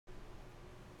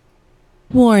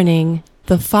Warning.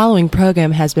 The following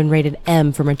program has been rated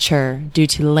M for mature due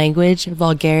to language,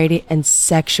 vulgarity, and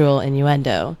sexual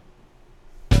innuendo.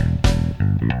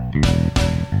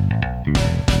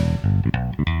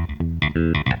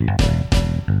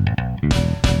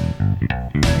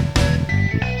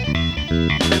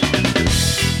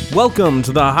 Welcome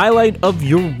to the highlight of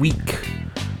your week.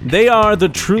 They are the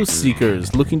truth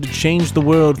seekers looking to change the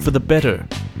world for the better.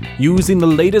 Using the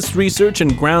latest research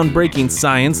and groundbreaking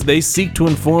science, they seek to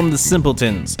inform the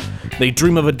simpletons. They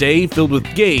dream of a day filled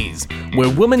with gays, where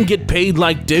women get paid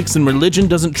like dicks and religion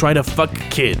doesn't try to fuck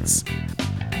kids.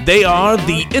 They are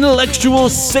the intellectual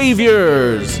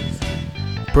saviors.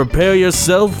 Prepare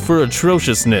yourself for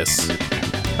atrociousness.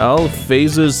 All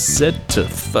phasers set to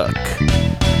fuck.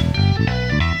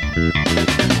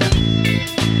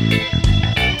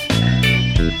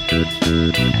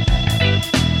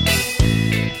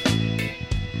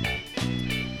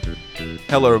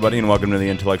 Hello, everybody, and welcome to the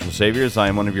Intellectual Saviors. I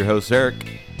am one of your hosts, Eric.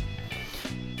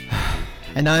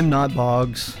 And I'm not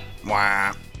Boggs.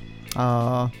 Wow.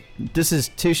 This is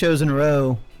 2 shows in a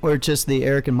row where it's just the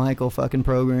Eric and Michael fucking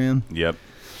program. Yep.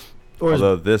 Or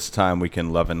Although this time we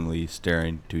can lovingly stare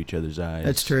into each other's eyes.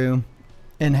 That's true.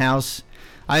 In-house.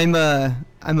 I'm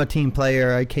a team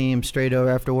player. I came straight over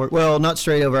after work. Well, not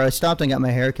straight over. I stopped and got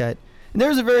my hair cut. And there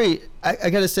was a very, I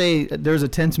gotta say, there was a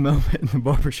tense moment in the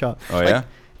barbershop. Oh, yeah?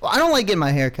 Well, I don't like getting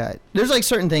my hair cut. There's like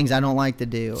certain things I don't like to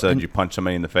do. So did you punch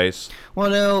somebody in the face?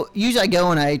 Well, no. Usually I go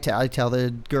and I tell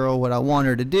the girl what I want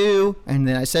her to do, and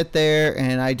then I sit there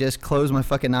and I just close my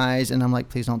fucking eyes and I'm like,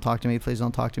 please don't talk to me. Please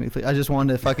don't talk to me. Please. I just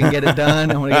wanted to fucking get it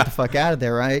done. I want to get the fuck out of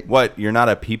there, right? What? You're not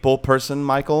a people person,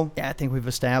 Michael? Yeah, I think we've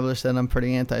established that I'm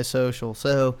pretty antisocial.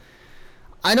 So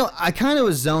I kind of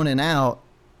was zoning out,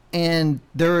 and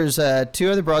there was 2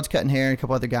 other broads cutting hair and a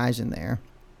couple other guys in there.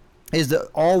 Is the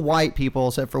all white people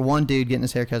except for one dude getting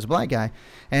his hair cut as a black guy.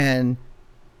 And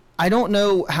I don't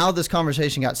know how this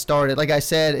conversation got started. Like I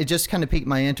said, it just kind of piqued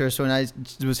my interest when I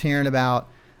was hearing about,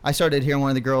 I started hearing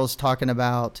one of the girls talking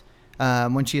about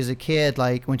when she was a kid,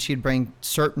 like when she'd bring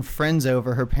certain friends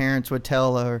over, her parents would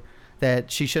tell her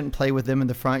that she shouldn't play with them in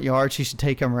the front yard. She should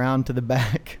take them around to the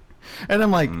back. And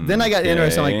I'm like, then I got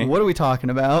interested. I'm like, what are we talking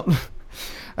about?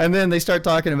 And then they start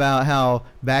talking about how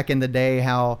back in the day,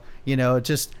 how, you know,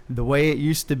 just the way it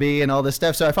used to be and all this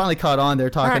stuff. So I finally caught on. They're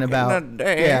talking about,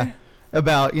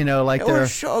 about, you know, like it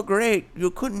was so great.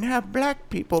 You couldn't have black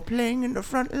people playing in the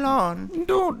front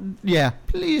lawn.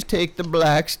 Please take the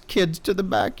black kids to the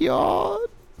backyard.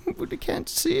 We can't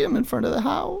see them in front of the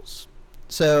house.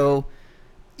 So,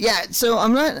 yeah. So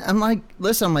I'm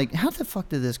like, how the fuck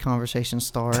did this conversation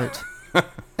start?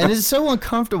 And it's so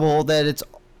uncomfortable that it's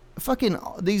fucking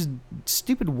these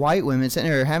stupid white women sitting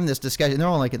there having this discussion. They're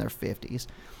all like in their 50s.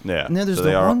 Yeah. And then there's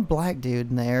one black dude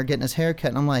in there getting his hair cut,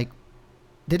 and I'm like,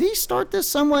 did he start this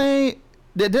some way?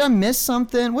 Did I miss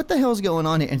something? What the hell's going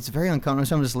on here? And it's very uncomfortable.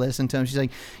 So I'm just listening to him. She's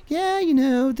like, yeah, you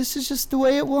know, this is just the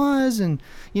way it was. And,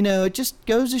 you know, it just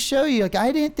goes to show you, like,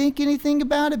 I didn't think anything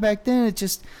about it back then. It's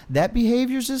just that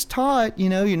behavior's just taught. You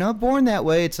know, you're not born that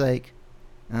way. It's like,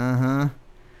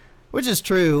 which is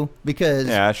true because...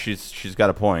 Yeah, she's got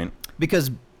a point.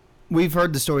 Because we've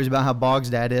heard the stories about how Boggs'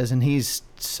 dad is, and he's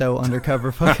so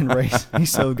undercover fucking race. He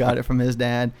so got it from his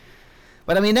dad.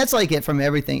 But, I mean, that's like it from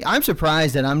everything. I'm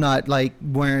surprised that I'm not, like,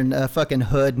 wearing a fucking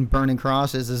hood and burning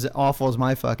crosses as awful as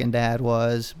my fucking dad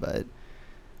was. But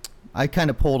I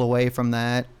kind of pulled away from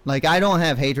that. Like, I don't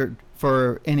have hatred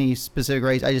for any specific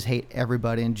race. I just hate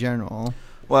everybody in general.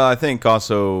 Well, I think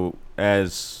also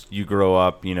as you grow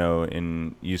up, you know,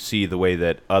 and you see the way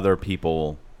that other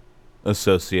people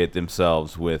associate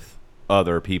themselves with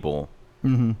other people,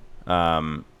 you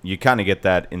kind of get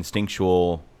that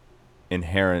instinctual,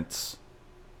 inherent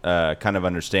kind of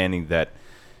understanding that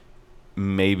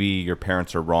maybe your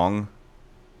parents are wrong,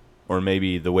 or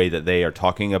maybe the way that they are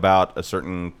talking about a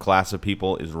certain class of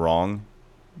people is wrong.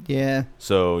 Yeah.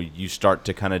 So you start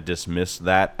to kind of dismiss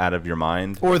that out of your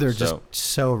mind. Or they're just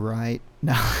so right.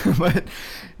 No,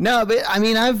 but I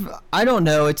mean, I don't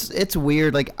know. It's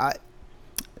weird. Like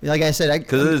I said,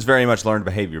 because it is very much learned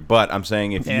behavior. But I'm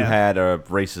saying if you had a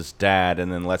racist dad,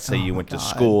 and then let's say you went to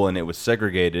school and it was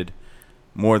segregated,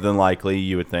 more than likely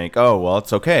you would think, oh, well,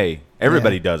 it's okay.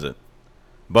 Everybody does it.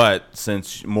 But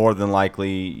since more than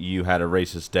likely you had a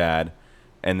racist dad,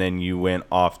 and then you went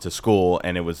off to school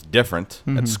and it was different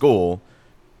at school,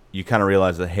 you kind of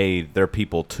realize that, hey, they're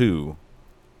people too.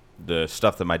 The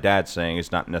stuff that my dad's saying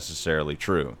is not necessarily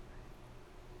true.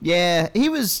 Yeah, he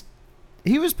was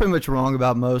pretty much wrong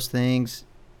about most things.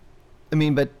 I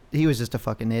mean, but he was just a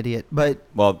fucking idiot. But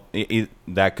well,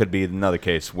 that could be another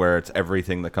case where it's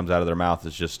everything that comes out of their mouth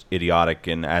is just idiotic,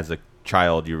 and as a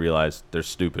child, you realize they're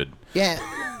stupid. Yeah.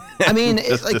 I mean,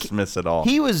 just dismiss it all.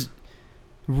 He was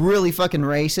really fucking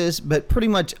racist, but pretty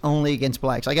much only against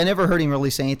blacks. Like, I never heard him really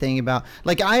say anything about,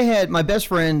 like, I had my best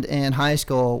friend in high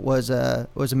school was a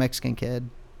Mexican kid,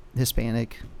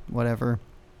 Hispanic, whatever.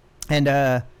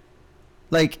 And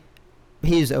like,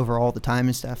 he's over all the time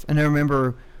and stuff. And I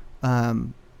remember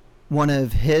one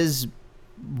of his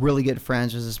really good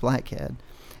friends was this black kid.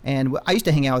 And I used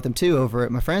to hang out with him too over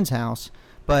at my friend's house.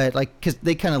 But like, because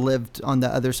they kind of lived on the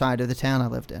other side of the town I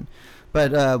lived in.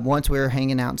 But once we were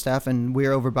hanging out and stuff, and we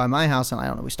were over by my house, and I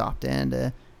don't know, we stopped in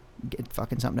to get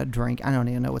fucking something to drink. I don't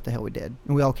even know what the hell we did.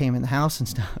 And we all came in the house and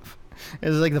stuff. It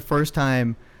was like the first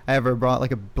time I ever brought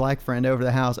like a black friend over to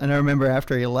the house. And I remember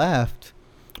after he left,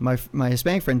 my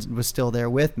Hispanic friend was still there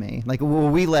with me. Like,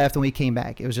 when we left and we came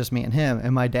back, it was just me and him.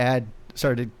 And my dad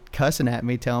started cussing at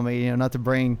me, telling me, not to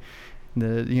bring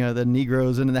the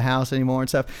Negroes into the house anymore and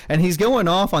stuff. And he's going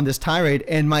off on this tirade,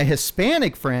 and my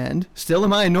Hispanic friend, still a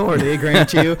minority,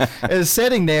 grant you, is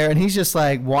sitting there, and he's just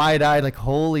like wide-eyed, like,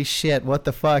 holy shit, what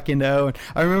the fuck, And I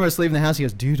remember us leaving the house. He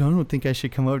goes, dude, I don't think I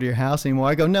should come over to your house anymore.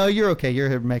 I go, no, you're okay,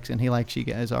 you're Mexican. He likes you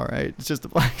guys, all right. It's just the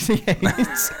blacks he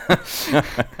hates.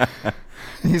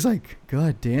 He's like,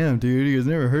 god damn, dude, he goes,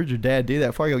 never heard your dad do that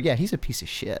before. I go, yeah, he's a piece of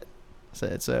shit. I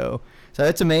said, so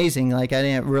it's amazing. Like, I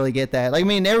didn't really get that. Like, I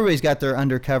mean, everybody's got their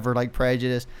undercover, like,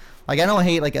 prejudice. Like, I don't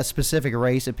hate, like, a specific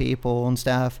race of people and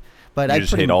stuff. But I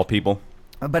just hate all people?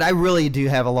 But I really do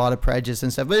have a lot of prejudice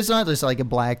and stuff. But it's not just, like, a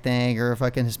black thing or a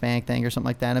fucking Hispanic thing or something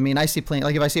like that. I mean, I see plenty.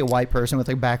 Like, if I see a white person with,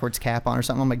 like, backwards cap on or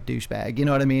something, I'm like, douchebag. You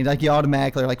know what I mean? Like, you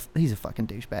automatically are like, he's a fucking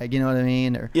douchebag. You know what I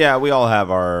mean? Or yeah, we all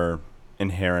have our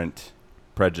inherent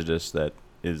prejudice that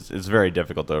is very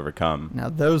difficult to overcome. Now,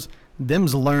 them's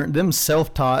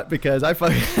self-taught because I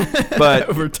fucking but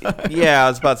over time. Yeah, I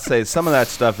was about to say some of that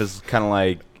stuff is kind of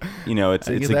like, it's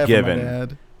a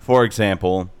given. For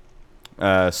example,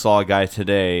 saw a guy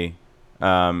today.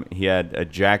 He had a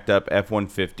jacked up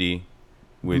F-150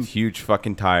 with huge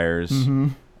fucking tires.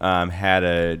 Mm-hmm. Had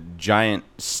a giant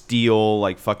steel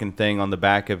like fucking thing on the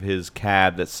back of his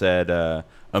cab that said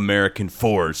American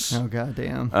Force. Oh,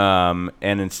 goddamn.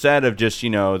 And instead of just,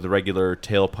 the regular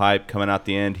tailpipe coming out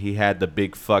the end, he had the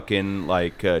big fucking,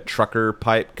 like, trucker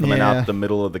pipe coming out the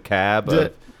middle of the cab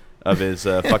of his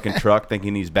fucking truck,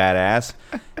 thinking he's badass.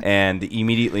 And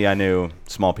immediately I knew,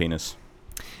 small penis.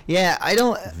 Yeah, I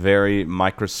don't... Very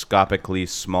microscopically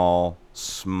small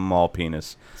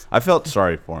penis. I felt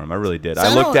sorry for him. I really did. So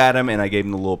I looked at him and I gave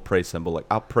him the little pray symbol. Like,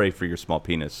 I'll pray for your small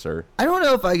penis, sir. I don't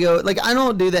know if I go... Like, I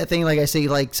don't do that thing like I see,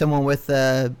 like, someone with,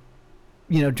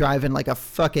 driving, like, a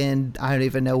fucking... I don't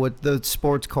even know what the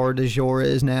sports car du jour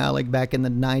is now. Like, back in the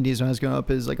 90s when I was growing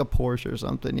up, is like a Porsche or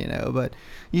something, But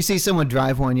you see someone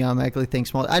drive one, you automatically think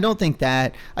small. I don't think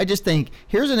that. I just think,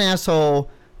 here's an asshole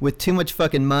with too much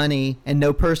fucking money and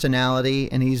no personality,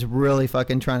 and he's really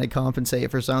fucking trying to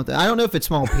compensate for something. I don't know if it's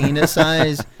small penis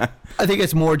size. I think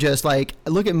it's more just like,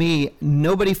 look at me.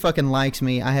 Nobody fucking likes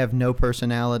me. I have no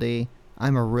personality.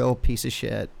 I'm a real piece of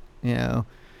shit. I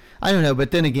don't know, but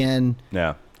then again.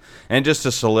 Yeah. And just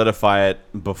to solidify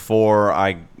it, before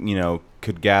I,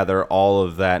 could gather all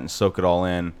of that and soak it all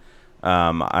in,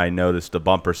 I noticed a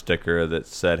bumper sticker that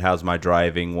said, how's my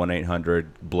driving?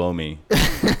 1-800-BLOW-ME.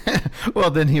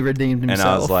 Well, then he redeemed himself. And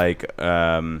I was like,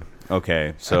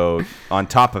 okay, so on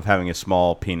top of having a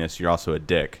small penis, you're also a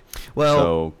dick. Well,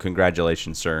 so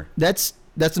congratulations, sir. That's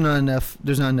not enough.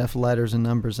 There's not enough letters and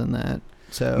numbers in that.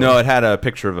 So no, it had a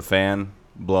picture of a fan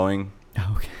blowing.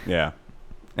 Oh, okay. Yeah.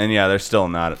 And yeah, there's still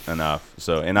not enough.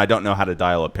 So, and I don't know how to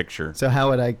dial a picture. So how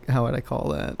would I call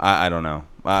that? I don't know.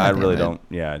 I really don't.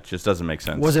 Yeah, it just doesn't make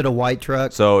sense. Was it a white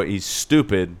truck? So he's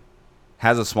stupid,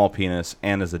 has a small penis,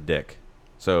 and is a dick.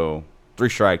 So 3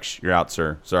 strikes, you're out,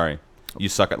 sir. Sorry, you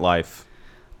suck at life.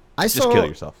 Just kill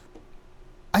yourself.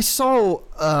 I saw.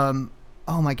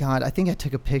 Oh my god! I think I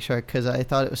took a picture because I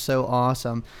thought it was so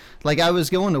awesome. Like, I was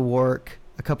going to work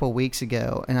a couple of weeks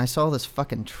ago, and I saw this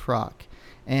fucking truck,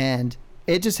 and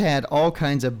it just had all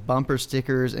kinds of bumper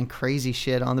stickers and crazy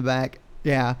shit on the back.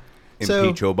 Yeah.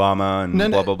 Impeach Obama and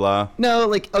blah, blah, blah. No,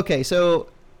 like, okay, so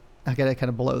I got to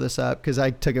kind of blow this up because I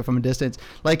took it from a distance.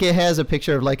 Like, it has a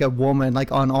picture of, like, a woman,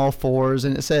 like, on all fours,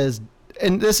 and it says,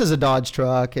 and this is a Dodge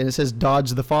truck, and it says,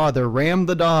 Dodge the father, Ram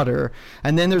the daughter.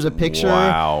 And then there's a picture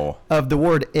of the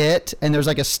word it, and there's,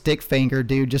 like, a stick finger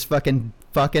dude just fucking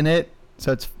it.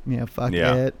 So it's, fuck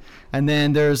it. And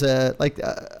then there's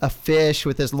a fish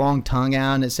with this long tongue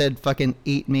out, and it said fucking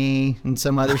eat me and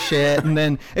some other shit. And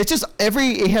then it's just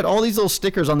it had all these little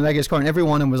stickers on the back of his car, and every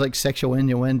one of them was like sexual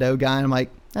innuendo guy. And I'm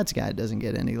like, that's a guy that doesn't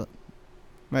get any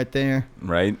right there.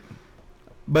 Right.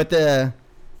 But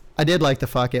I I did like the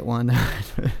fuck it one.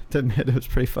 To admit, it was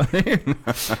pretty funny.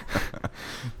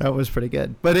 That was pretty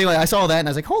good. But anyway, I saw that and I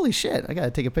was like, holy shit, I got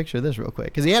to take a picture of this real quick.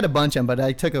 Because he had a bunch of them, but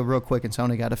I took it real quick and so I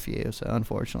only got a few. So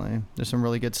unfortunately, there's some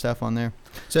really good stuff on there.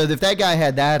 So if that guy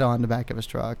had that on the back of his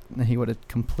truck, he would have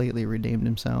completely redeemed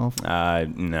himself.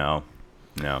 No.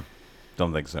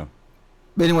 Don't think so.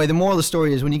 But anyway, the moral of the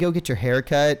story is when you go get your hair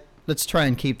cut, let's try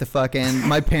and keep the fucking,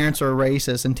 my parents are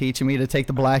racist and teaching me to take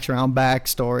the blacks around back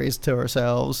stories to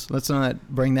ourselves. Let's not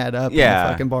bring that up in the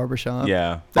fucking barbershop.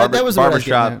 Yeah. That was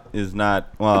barbershop is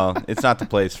not, well, it's not the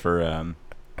place for,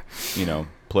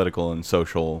 political and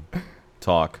social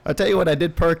talk. I'll tell you what, I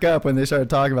did perk up when they started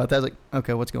talking about that. I was like,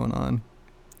 okay, what's going on?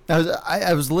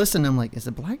 I was listening. I'm like, is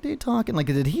the black dude talking? Like,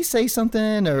 did he say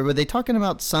something, or were they talking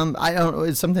about I don't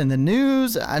know, something in the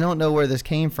news? I don't know where this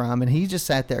came from. And he just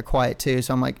sat there quiet too.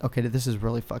 So I'm like, okay, this is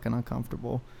really fucking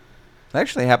uncomfortable. It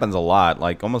actually happens a lot.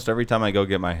 Like almost every time I go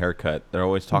get my hair cut, they're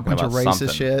always talking about racist something.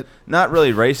 Shit. Not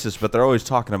really racist, but they're always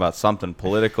talking about something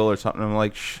political or something. I'm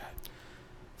like,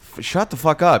 shut the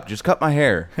fuck up. Just cut my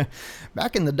hair.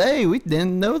 Back in the day, we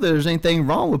didn't know there's anything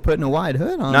wrong with putting a white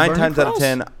hood on. 9 times out of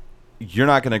 10. You're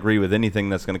not going to agree with anything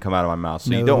that's going to come out of my mouth,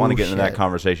 so you don't want to get into that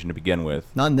conversation to begin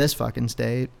with. Not in this fucking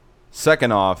state.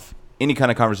 Second off, any kind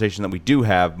of conversation that we do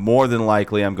have, more than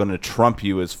likely I'm going to trump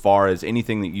you as far as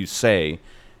anything that you say,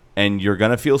 and you're going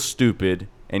to feel stupid,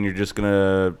 and you're just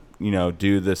going to,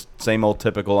 do this same old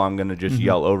typical I'm going to just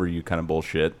yell over you kind of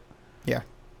bullshit. Yeah.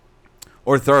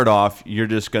 Or third off, you're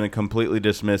just going to completely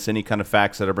dismiss any kind of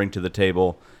facts that I bring to the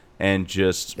table and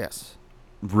just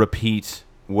repeat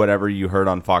whatever you heard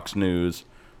on Fox News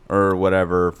or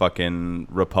whatever fucking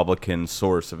Republican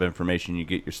source of information you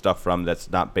get your stuff from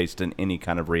that's not based in any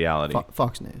kind of reality.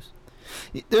 Fox News.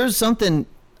 There's something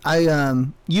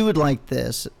you would like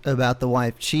this about the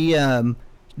wife. She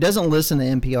doesn't listen to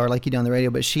NPR like you do on the radio,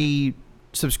 but she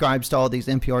subscribes to all these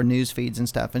NPR news feeds and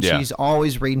stuff, and she's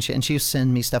always reading shit, and she'll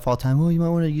send me stuff all the time. Oh, you might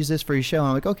want to use this for your show. And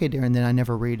I'm like, okay, dear, and then I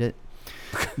never read it.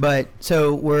 But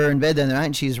so we're in bed the other night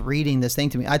and she's reading this thing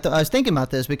to me. I was thinking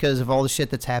about this because of all the shit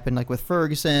that's happened, like with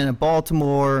Ferguson and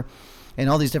Baltimore and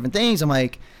all these different things. I'm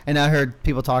like, and I heard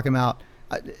people talking about,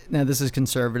 now this is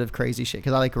conservative crazy shit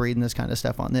because I like reading this kind of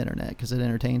stuff on the internet because it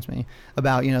entertains me,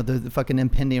 about, the fucking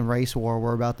impending race war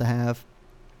we're about to have.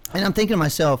 And I'm thinking to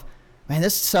myself, man,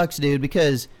 this sucks, dude,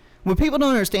 because what people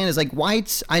don't understand is, like,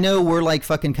 whites, I know we're like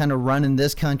fucking kind of running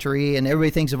this country and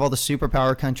everybody thinks of all the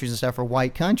superpower countries and stuff are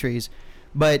white countries.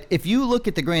 But if you look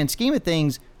at the grand scheme of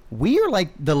things, we are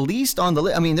like the least on the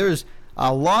list. I mean, there's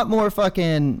a lot more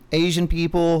fucking Asian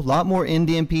people, a lot more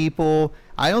Indian people.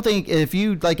 I don't think, if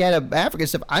you like add up African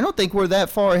stuff, I don't think we're that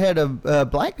far ahead of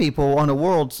black people on a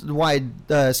worldwide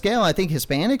scale. I think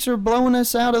Hispanics are blowing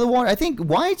us out of the water. I think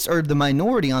whites are the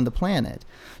minority on the planet.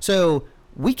 So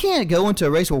we can't go into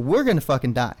a race where we're going to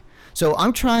fucking die. So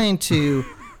I'm trying to,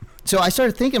 so I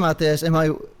started thinking about this, and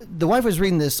the wife was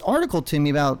reading this article to me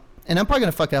about, and I'm probably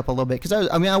going to fuck it up a little bit because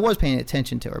I was paying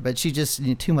attention to her, but she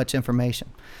just too much information.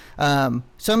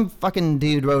 Some fucking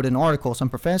dude wrote an article, some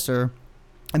professor,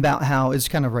 about how it's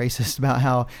kind of racist, about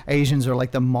how Asians are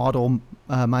like the model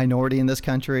minority in this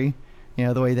country.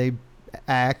 The way they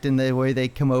act and the way they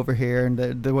come over here and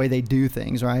the way they do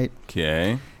things, right?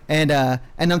 Okay. And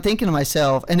I'm thinking to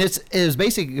myself, and it was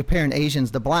basically comparing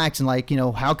Asians to blacks, and like,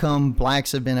 how come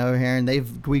blacks have been over here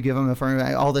and we give them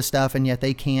all this stuff, and yet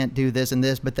they can't do this and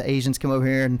this, but the Asians come over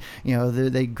here and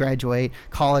they graduate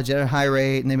college at a high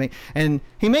rate, and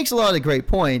he makes a lot of great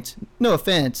points. No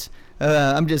offense.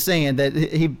 I'm just saying that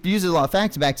he uses a lot of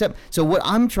facts to back up. So what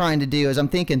I'm trying to do is I'm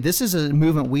thinking this is a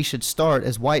movement we should start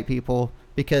as white people,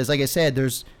 because like I said,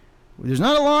 there's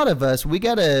not a lot of us. We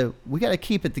gotta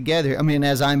keep it together. I mean,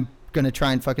 as I'm gonna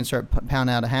try and fucking start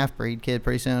pounding out a half-breed kid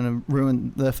pretty soon and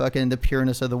ruin the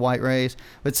pureness of the white race.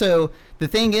 But so the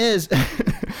thing is,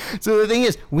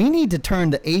 we need to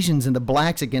turn the Asians and the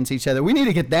blacks against each other. We need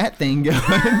to get that thing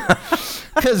going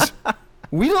because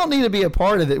we don't need to be a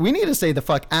part of it. We need to stay the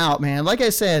fuck out, man. Like I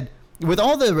said, with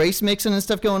all the race mixing and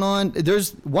stuff going on,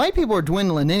 white people are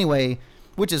dwindling anyway,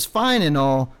 which is fine and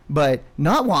all, but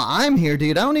not while I'm here,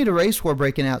 dude. I don't need a race war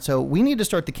breaking out. So we need to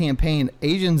start the campaign,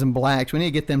 Asians and blacks. We need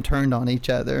to get them turned on each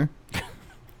other.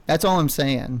 That's all I'm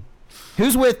saying.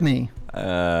 Who's with me?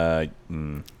 A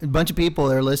bunch of people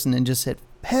that are listening just said,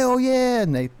 hell yeah,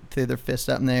 and they threw their fist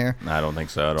up in the air. I don't think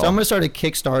so at all. So I'm going to start a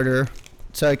Kickstarter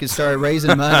so I could start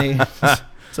raising money.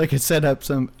 So I could set up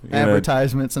some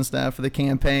advertisements and stuff for the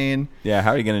campaign. Yeah,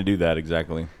 how are you going to do that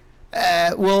exactly?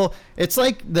 Well, it's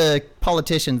like the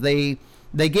politicians. They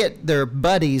they get their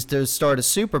buddies to start a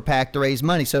super PAC to raise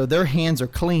money, so their hands are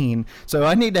clean. So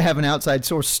I need to have an outside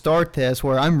source start this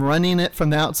where I'm running it from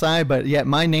the outside, but yet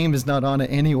my name is not on it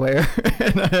anywhere,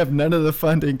 and I have none of the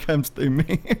funding comes through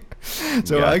me.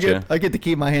 So Gotcha. I get to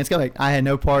keep my hands clean. Like, I had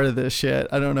no part of this shit.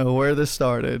 I don't know where this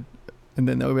started. And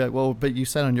then they'll be like, well, but you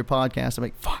said on your podcast. I'm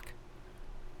like, fuck.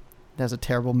 That's a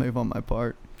terrible move on my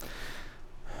part.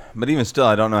 But even still,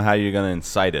 I don't know how you're going to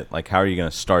incite it. Like, how are you going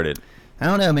to start it? I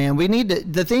don't know, man. We need to.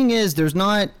 The thing is, there's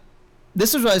not.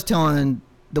 This is what I was telling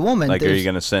the woman. Like, are you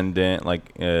going to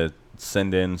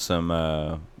send in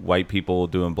some white people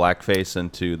doing blackface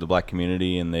into the black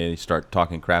community and they start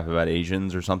talking crap about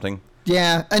Asians or something?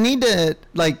 Yeah, I need to,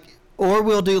 like, or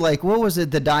we'll do, like, what was it,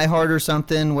 the Die Hard or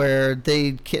something, where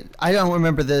I don't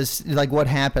remember this, like, what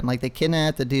happened. Like, they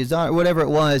kidnapped the dude's daughter, whatever it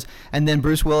was, and then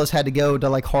Bruce Willis had to go to,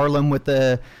 like, Harlem with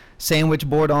the sandwich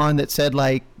board on that said,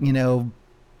 like, you know,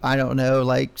 I don't know,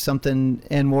 like, something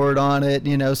N-word on it,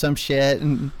 you know, some shit,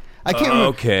 and I can't remember.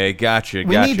 Okay, gotcha.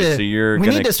 So you're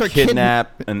going to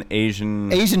kidnap an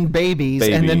Asian babies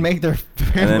and then make their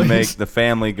families. And then make the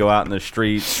family go out in the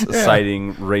streets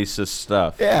citing racist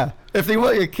stuff. Yeah. If they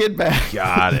want your kid back.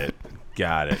 Got it.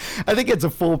 I think it's a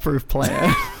foolproof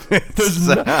plan. There's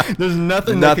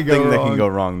nothing that can go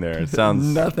wrong. There. It sounds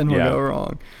nothing will go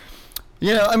wrong.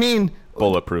 You know, I mean,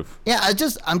 bulletproof. Yeah, I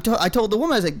told the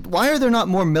woman, I was like, why are there not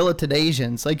more militant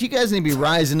Asians? Like, you guys need to be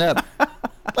rising up.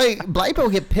 Like, black people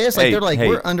get pissed. Like, they're like,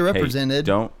 we're underrepresented.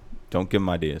 Don't give them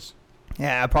ideas.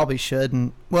 Yeah, I probably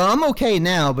shouldn't. Well, I'm okay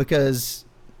now because,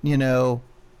 you know,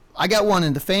 I got one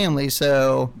in the family,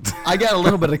 so I got a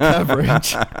little bit of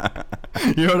coverage.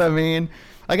 You know what I mean?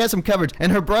 I got some coverage.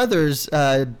 And her brother's,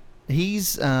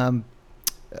 he's fucking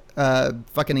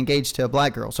engaged to a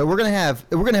black girl. So we're gonna have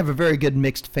a very good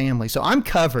mixed family. So I'm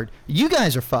covered. You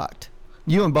guys are fucked.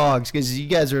 You and Boggs, because you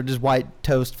guys are just white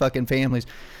toast fucking families.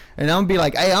 And I'm gonna be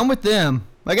like, hey, I'm with them.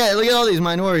 Look at all these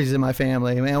minorities in my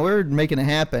family, man. We're making it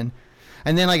happen.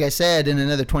 And then, like I said, in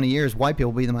another 20 years, white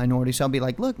people will be the minority. So I'll be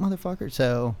like, look, motherfucker.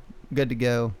 So good to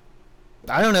go.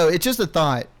 I don't know. It's just a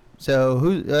thought. So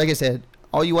like I said,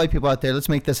 all you white people out there, let's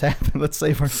make this happen. Let's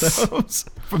save ourselves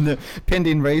from the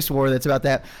pending race war that's about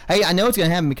that. Hey, I know it's gonna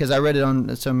happen because I read it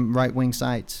on some right-wing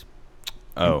sites.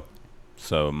 Oh.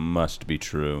 So must be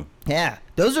true. Yeah,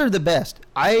 those are the best.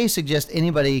 I suggest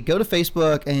anybody go to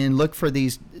Facebook and look for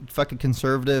these fucking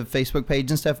conservative Facebook pages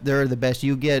and stuff. They're the best.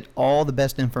 You get all the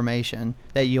best information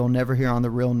that you'll never hear on the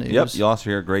real news. Yep, you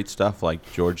also hear great stuff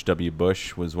like George W.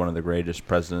 Bush was one of the greatest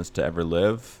presidents to ever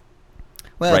live.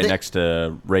 Well, next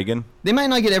to Reagan. They might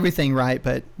not get everything right,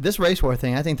 but this race war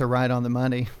thing, I think they're right on the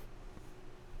money.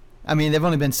 I mean, they've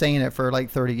only been saying it for like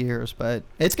 30 years, but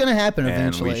it's going to happen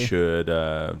eventually. And we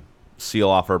should seal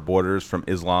off our borders from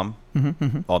Islam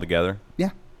altogether. Yeah.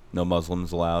 No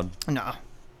Muslims allowed. No.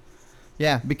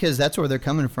 Yeah, because that's where they're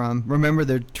coming from. Remember,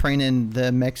 they're training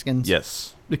the Mexicans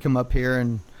to come up here,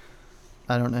 and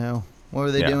I don't know. What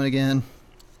were they doing again?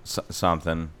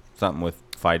 Something with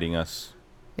fighting us.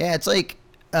 Yeah, it's like...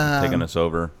 taking us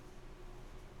over.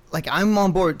 Like, I'm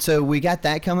on board. So we got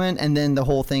that coming, and then the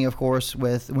whole thing, of course,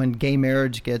 with when gay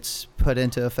marriage gets put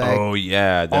into effect. Oh,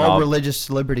 yeah. Then all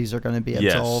religious liberties are going to be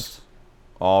absolved. Yes.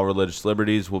 All religious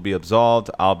liberties will be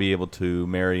absolved. I'll be able to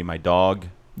marry my dog.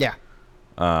 Yeah.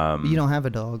 You don't have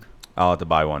a dog. I'll have to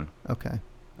buy one. Okay.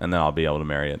 And then I'll be able to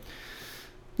marry it.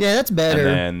 Yeah, that's better.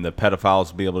 And then the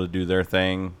pedophiles will be able to do their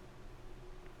thing.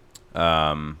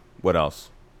 What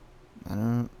else?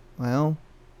 Well,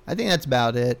 I think that's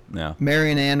about it. Yeah.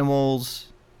 Marrying animals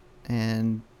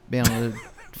and being able to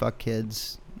fuck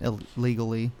kids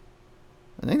illegally.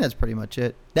 I think that's pretty much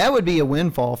it. That would be a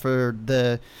windfall for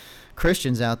the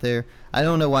Christians out there. I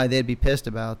don't know why they'd be pissed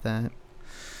about that.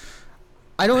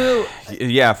 I don't know.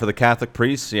 Yeah, for the Catholic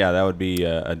priests, that would be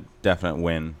a definite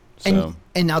win. So.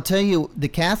 And I'll tell you, the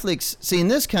Catholics, see, in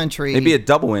this country... It'd be a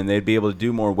double win. They'd be able to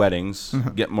do more weddings,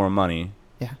 get more money.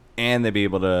 Yeah. And they'd be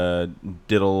able to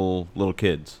diddle little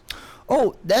kids.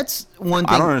 Oh, that's one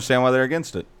thing. I don't understand why they're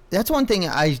against it. That's one thing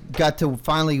I got to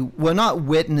finally, well, not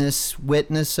witness,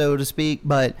 so to speak,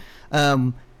 but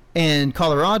in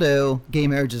Colorado, gay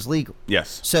marriage is legal.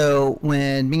 Yes. So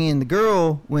when me and the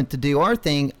girl went to do our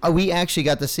thing, we actually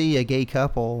got to see a gay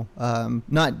couple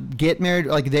not get married.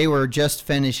 Like, they were just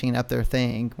finishing up their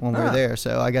thing when we were there.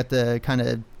 So I got to kind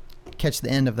of catch the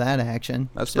end of that action.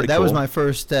 That's pretty cool. That was my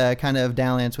first kind of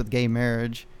dalliance with gay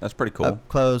marriage. That's pretty cool. Up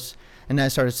close. And then I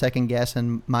started second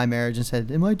guessing my marriage and said,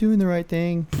 am I doing the right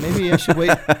thing? Maybe I should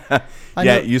wait.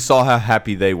 You saw how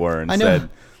happy they were and said...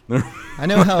 I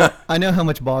know how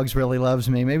much Boggs really loves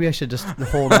me. Maybe I should just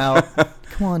hold out.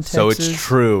 Come on, Texas. So it's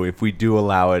true if we do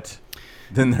allow it.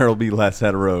 then there'll be less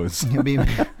heteros. He'll be.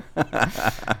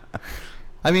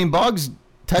 I mean, Boggs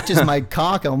touches my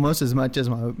cock almost as much as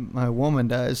my woman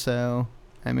does. So,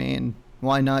 I mean,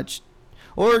 why not?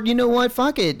 Or you know what?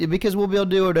 Fuck it, because we'll be able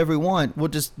to do whatever we want. We'll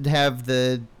just have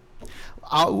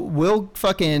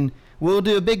we'll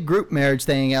do a big group marriage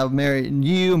thing. I'll marry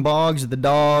you and Boggs, the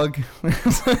dog.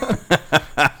 Just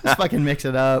fucking mix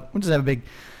it up. We'll just have a big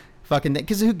fucking thing.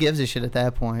 Because who gives a shit at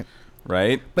that point?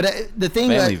 Right? But the thing,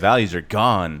 family values are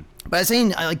gone. But I'm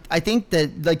saying, I think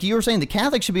that, like you were saying, the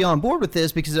Catholics should be on board with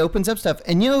this because it opens up stuff.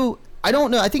 And I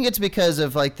don't know. I think it's because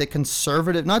of like the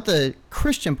conservative, not the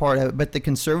Christian part of it, but the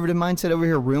conservative mindset over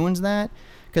here ruins that.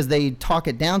 Because they talk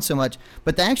it down so much.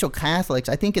 But the actual Catholics,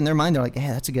 I think in their mind, they're like,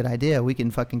 yeah, that's a good idea. We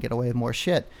can fucking get away with more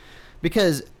shit.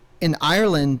 Because in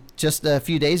Ireland, just a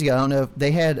few days ago, I don't know,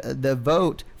 they had the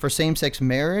vote for same-sex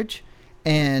marriage.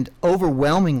 And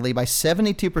overwhelmingly, by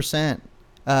 72%,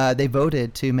 they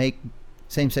voted to make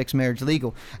same-sex marriage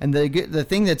legal. And the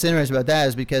thing that's interesting about that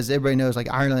is because everybody knows, like,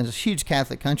 Ireland is a huge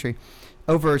Catholic country.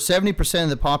 Over 70% of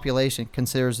the population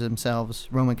considers themselves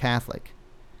Roman Catholic.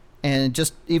 And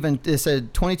just even, it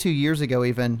said 22 years ago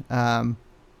even,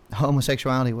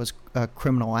 homosexuality was a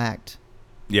criminal act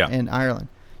in Ireland.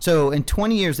 So in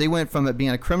 20 years, they went from it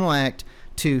being a criminal act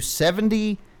to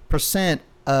 70%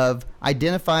 of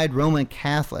identified Roman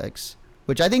Catholics,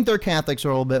 which I think their Catholics are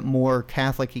a little bit more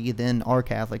Catholic-y than our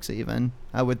Catholics even,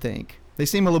 I would think. They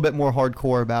seem a little bit more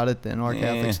hardcore about it than our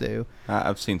Catholics do.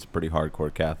 I've seen some pretty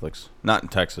hardcore Catholics. Not in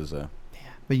Texas, though.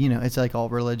 But, it's like all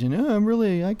religion.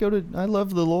 I love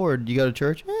the Lord. You go to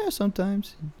church? Yeah,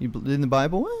 sometimes. You in the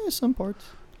Bible? Some parts.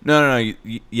 No.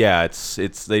 Yeah,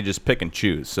 it's they just pick and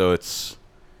choose. So it's,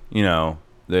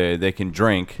 they can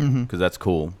drink because that's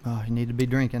cool. Oh, you need to be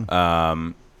drinking. You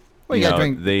got to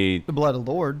drink the blood of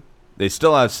the Lord. They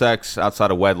still have sex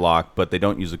outside of wedlock, but they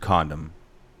don't use a condom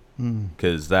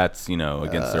because that's,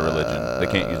 against their religion. They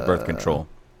can't use birth control.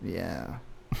 Yeah.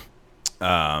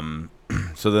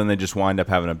 So then they just wind up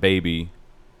having a baby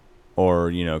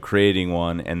or, creating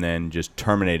one and then just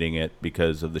terminating it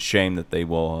because of the shame that they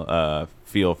will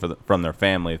feel from their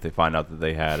family if they find out that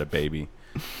they had a baby.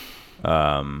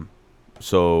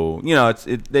 So,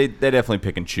 they definitely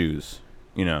pick and choose,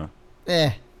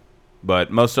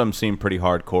 But most of them seem pretty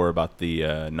hardcore about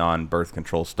the non-birth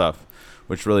control stuff,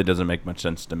 which really doesn't make much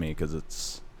sense to me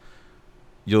because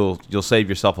you'll save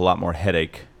yourself a lot more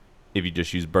headache if you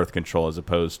just use birth control as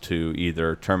opposed to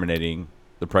either terminating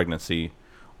the pregnancy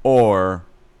or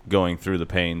going through the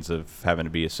pains of having to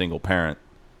be a single parent.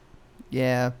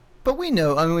 Yeah, but we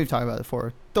know, we've talked about it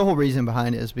before. The whole reason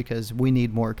behind it is because we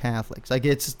need more Catholics. Like,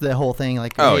 it's the whole thing.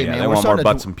 Like, hey, man, they want more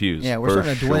butts and pews. Yeah, we're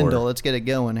starting to dwindle. Let's get it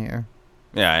going here.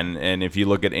 Yeah, and if you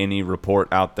look at any report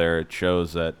out there, it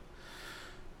shows that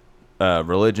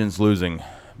religion's losing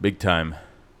big time.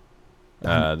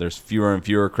 There's fewer and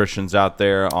fewer Christians out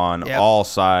there on all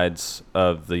sides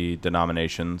of the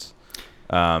denominations.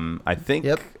 I think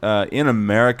in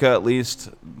America, at least,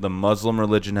 the Muslim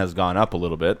religion has gone up a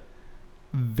little bit.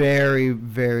 Very,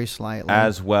 very slightly.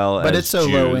 As well as But it's so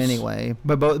Jews. low anyway.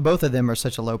 But both of them are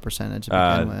such a low percentage to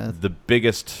begin with. The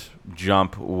biggest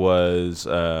jump was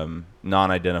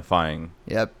non-identifying.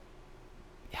 Yep.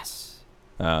 Yes.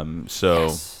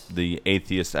 The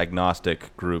atheist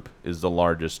agnostic group is the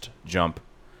largest jump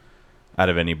out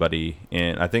of anybody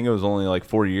in, I think it was only like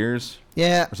 4 years.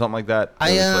 Yeah. Or something like that.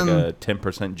 It was like a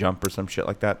 10% jump or some shit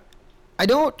like that.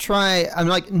 I'm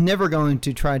like never going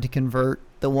to try to convert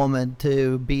the woman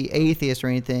to be atheist or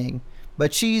anything,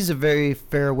 but she's a very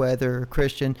fair weather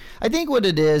Christian. I think what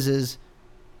it is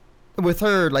with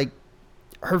her, like,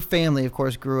 her family, of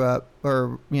course, grew up,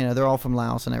 or, they're all from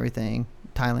Laos and everything,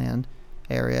 Thailand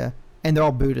area, and they're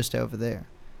all Buddhist over there.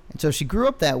 And so she grew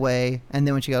up that way, and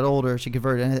then when she got older, she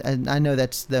converted. And I know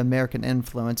that's the American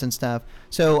influence and stuff.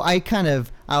 So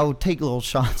I'll take little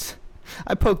shots.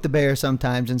 I poke the bear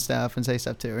sometimes and stuff and say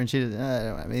stuff to her, and she doesn't, I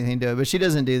don't have anything to do it. But she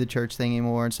doesn't do the church thing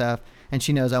anymore and stuff, and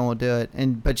she knows I won't do it.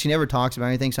 But she never talks about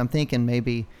anything, so I'm thinking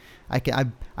maybe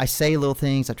I say little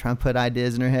things. I try and put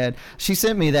ideas in her head. She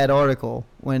sent me that article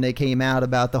when it came out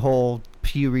about the whole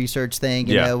Pew Research thing,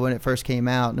 you know, when it first came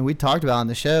out, and we talked about it on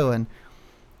the show. And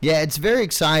yeah, it's very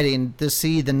exciting to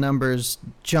see the numbers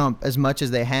jump as much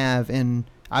as they have in,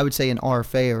 I would say, in our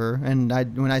favor. And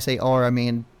when I say our, I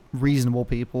mean reasonable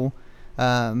people.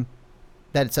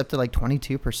 That it's up to like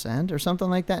 22% or something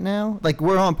like that now. Like,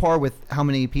 we're on par with how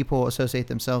many people associate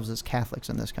themselves as Catholics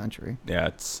in this country. Yeah,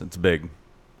 it's big.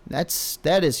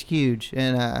 That is huge,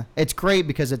 and it's great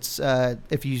because it's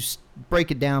if you break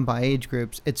it down by age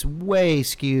groups, it's way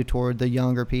skewed toward the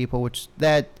younger people, which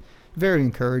very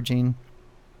encouraging.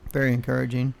 Very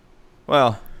encouraging.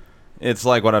 Well, It's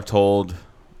like what I've told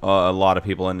a lot of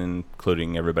people, and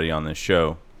including everybody on this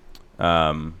show,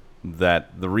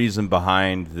 that the reason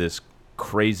behind this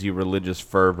crazy religious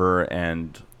fervor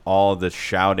and all this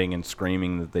shouting and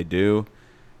screaming that they do,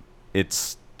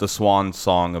 it's the swan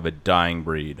song of a dying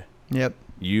breed. Yep.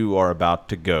 You are about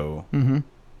to go. Mm-hmm.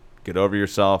 Get over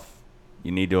yourself.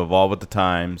 You need to evolve with the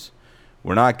times.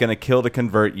 We're not going to kill to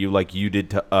convert you like you did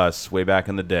to us way back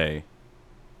in the day.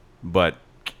 But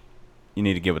you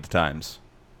need to get with the times.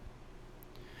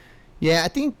 Yeah, I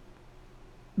think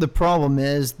the problem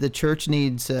is the church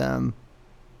needs... to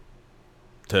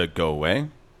go away?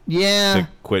 Yeah. To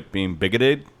quit being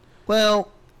bigoted?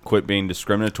 Well... Quit being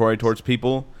discriminatory towards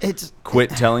people? It's...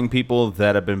 Quit telling people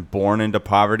that have been born into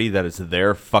poverty that it's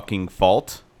their fucking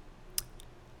fault?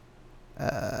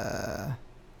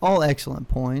 All excellent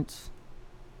points.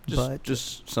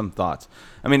 Just some thoughts.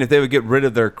 I mean, if they would get rid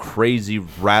of their crazy,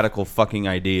 radical fucking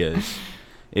ideas,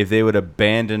 if they would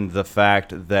abandon the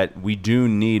fact that we do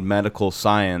need medical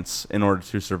science in order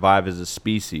to survive as a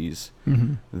species,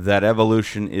 that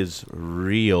evolution is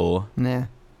real, Nah.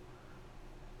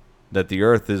 that the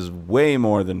Earth is way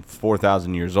more than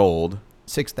 4,000 years old,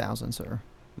 6,000, sir.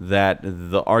 that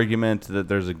the argument that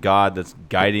there's a God that's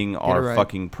guiding our right.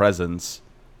 fucking presence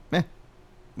Eh.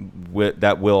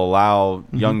 that will allow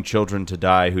young children to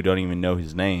die who don't even know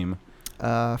his name.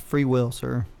 Free will,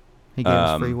 sir. He gave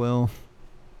us free will.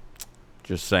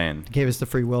 Just saying. He gave us the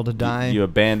free will to die. You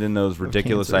abandon those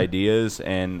ridiculous cancer. ideas,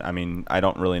 and I mean, I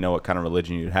don't really know what kind of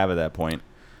religion you'd have at that point,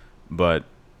 but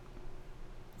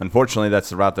unfortunately, that's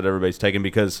the route that everybody's taking,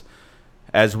 because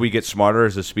as we get smarter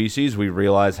as a species, we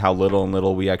realize how little and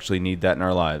little we actually need that in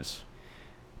our lives.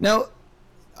 Now,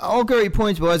 all great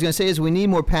points, but what I was going to say is we need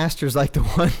more pastors like the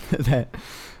one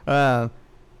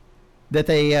that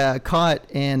they caught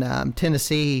in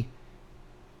Tennessee,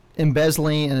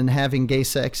 embezzling and having gay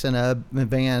sex in a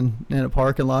van in a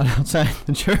parking lot outside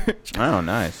the church. Oh,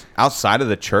 nice. Outside of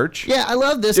the church? Yeah, I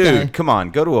love this Dude, guy. come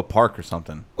on. Go to a park or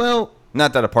something. Well,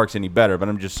 Not that a park's any better, but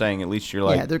I'm just saying at least you're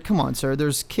like, yeah, come on, sir.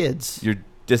 There's kids. you're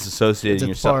Kids disassociating at the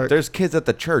yourself. park. There's kids at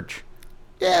the church.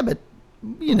 Yeah, but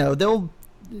you know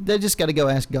they just got to go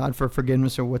ask God for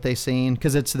forgiveness for what they seen,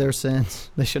 because it's their sins.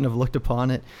 They shouldn't have looked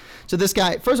upon it. So this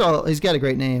guy, first of all, he's got a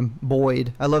great name,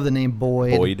 Boyd. I love the name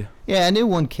Boyd. Boyd. Yeah, I knew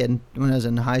one kid when I was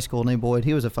in high school named Boyd.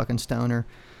 He was a fucking stoner.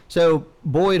 So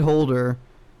Boyd Holder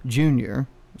Jr.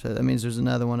 So that means there's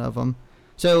another one of them.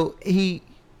 So he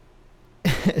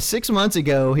 6 months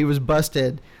ago he was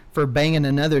busted for banging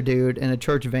another dude in a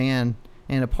church van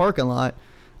in a parking lot,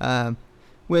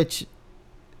 which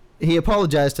he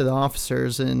apologized to the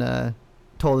officers and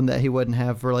told them that he wouldn't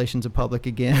have relations in public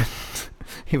again.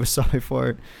 He was sorry for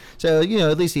it. So, you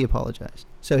know, at least he apologized.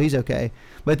 So he's okay.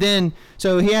 But then,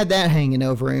 so he had that hanging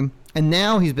over him. And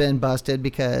now he's been busted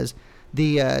because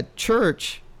the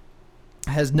church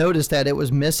has noticed that it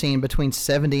was missing between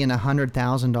 $70,000 and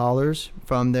 $100,000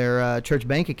 from their church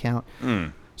bank account.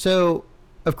 So,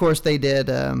 of course, they did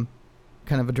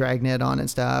kind of a dragnet on it and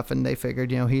stuff, and they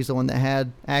figured, you know, he's the one that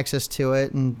had access to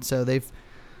it, and so they've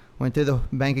went through the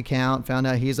bank account, found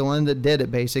out he's the one that did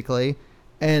it, basically.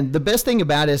 And the best thing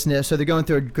about it is, so they're going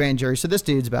through a grand jury, so this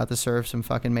dude's about to serve some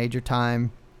fucking major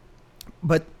time.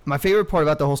 But my favorite part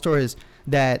about the whole story is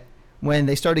that when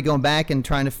they started going back and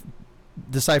trying to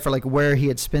decipher like where he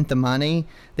had spent the money,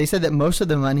 they said that most of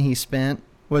the money he spent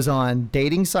was on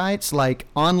dating sites like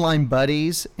Online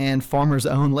Buddies and Farmers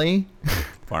Only.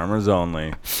 Farmers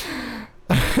Only.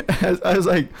 I was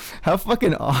like, how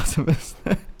fucking awesome is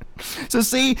that? So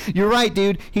see, you're right,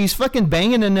 dude. He's fucking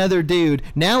banging another dude.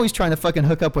 Now he's trying to fucking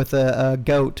hook up with a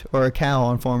goat or a cow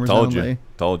on Farmers Only.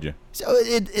 Told you. So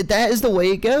that is the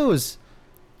way it goes.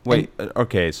 Wait,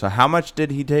 okay, so how much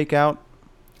did he take out?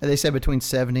 They said between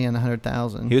 70 and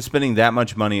 100,000. He was spending that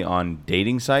much money on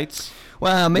dating sites?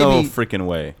 Well, maybe. No freaking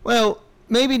way. Well,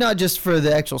 maybe not just for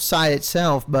the actual site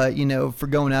itself, but, you know, for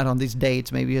going out on these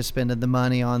dates, maybe he's spending the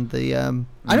money on the,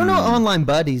 I don't know what Online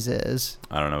Buddies is.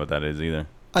 I don't know what that is either.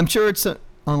 I'm sure it's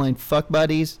Online Fuck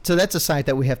Buddies. So that's a site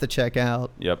that we have to check out.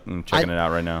 Yep, I'm checking it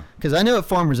out right now. Because I know what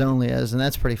Farmers Only is, and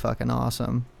that's pretty fucking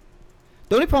awesome.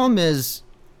 The only problem is,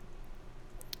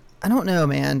 I don't know,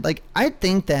 man. Like, I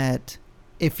think that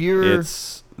if you're...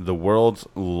 It's the world's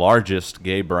largest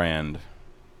gay brand.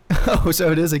 Oh,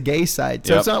 so it is a gay site.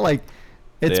 So it's not like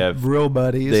it's real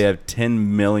buddies. They have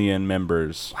 10 million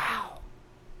members. Wow.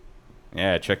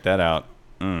 Yeah, check that out.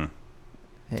 Hey,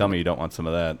 tell me you don't want some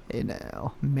of that. Hey,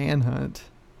 now. Manhunt.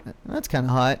 That's kind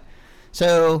of hot.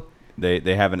 So...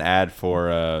 They have an ad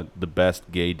for the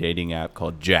best gay dating app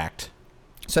called Jacked.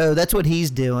 So that's what he's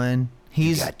doing.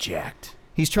 He got jacked.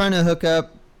 He's trying to hook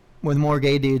up with more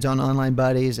gay dudes on Online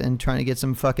Buddies and trying to get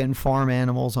some fucking farm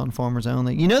animals on Farmers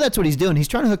Only. You know that's what he's doing. He's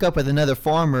trying to hook up with another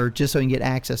farmer just so he can get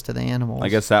access to the animals. I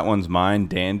guess that one's mine,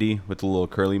 Dandy, with the little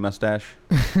curly mustache.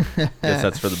 Guess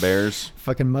that's for the bears.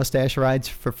 Fucking mustache rides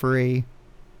for free.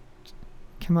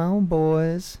 Come on,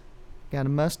 boys. Got a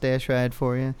mustache ride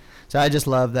for you. So I just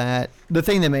love that. The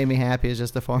thing that made me happy is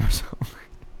just the Farmers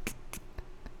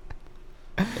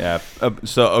Only. Yeah.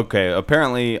 Okay.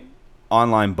 Apparently,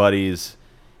 Online Buddies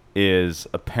is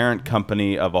a parent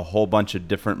company of a whole bunch of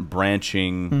different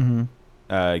branching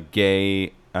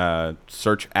gay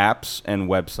search apps and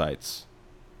websites.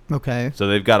 Okay. So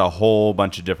they've got a whole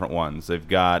bunch of different ones. They've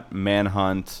got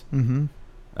Manhunt,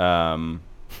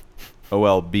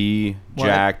 OLB, What?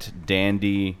 Jacked,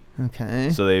 Dandy. Okay.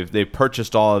 So they've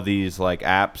purchased all of these like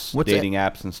apps, dating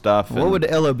apps and stuff. What would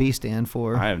LOB stand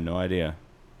for? I have no idea.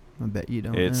 I bet you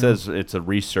don't. It know. says it's a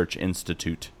research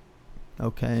institute.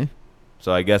 Okay.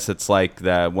 So I guess it's like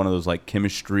that one of those like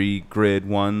chemistry grid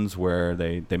ones where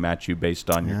they match you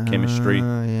based on your chemistry.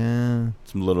 Oh, yeah.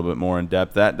 It's a little bit more in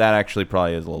depth. That actually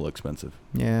probably is a little expensive.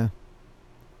 Yeah.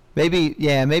 Maybe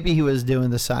he was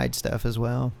doing the side stuff as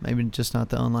well. Maybe just not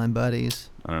the Online Buddies.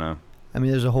 I don't know. I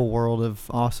mean, there's a whole world of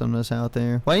awesomeness out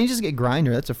there. Why don't you just get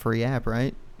Grindr? That's a free app,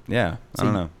 right? Yeah, I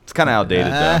don't know. It's kind of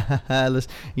outdated though.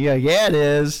 Yeah, it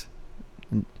is.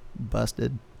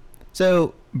 Busted.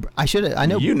 So I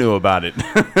know You knew about it.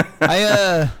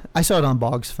 I saw it on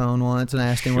Bog's phone once and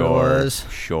asked him what it was.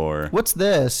 Sure. What's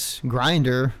this?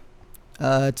 Grindr.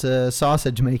 It's a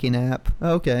sausage making app.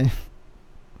 Okay.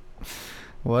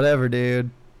 Whatever,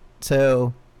 dude.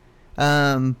 So,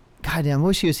 goddamn, I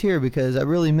wish he was here because I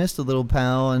really missed a little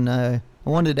pal, and I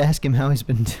wanted to ask him how he's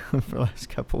been doing for the last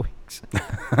couple weeks.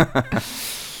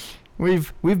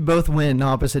 We've both went in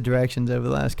opposite directions over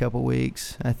the last couple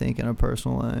weeks, I think, in our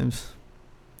personal lives.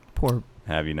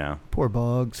 Have you now? Poor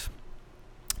Boggs.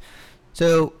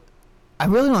 So, I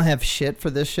really don't have shit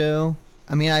for this show.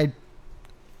 I mean,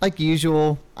 like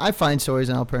usual, I find stories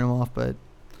and I'll print them off, but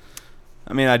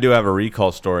I mean, I do have a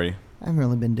recall story. I haven't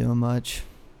really been doing much.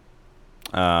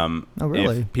 Oh,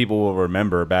 really? If people will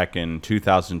remember, back in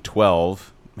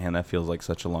 2012, man, that feels like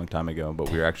such a long time ago,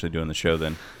 but we were actually doing the show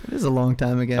then. It is a long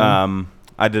time ago.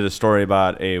 I did a story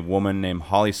about a woman named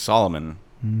Holly Solomon,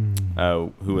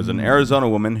 who was an Arizona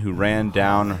woman who ran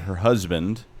down her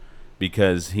husband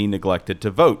because he neglected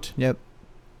to vote. Yep.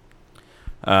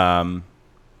 For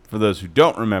those who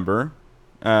don't remember,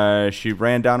 she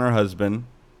ran down her husband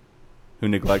who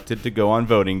neglected to go on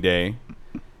voting day,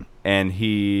 and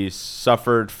he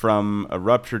suffered from a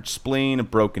ruptured spleen, a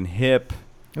broken hip,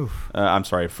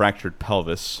 a fractured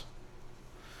pelvis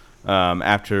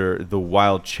after the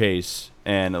wild chase,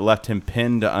 and it left him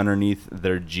pinned underneath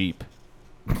their Jeep.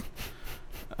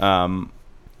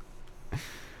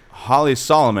 Holly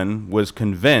Solomon was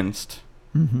convinced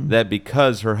that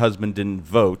because her husband didn't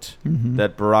vote,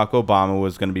 that Barack Obama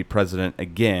was going to be president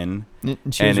again.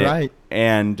 And she was right.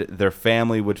 And their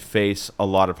family would face a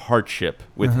lot of hardship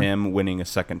with him winning a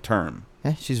second term.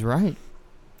 Yeah, she's right.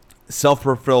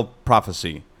 Self-fulfilled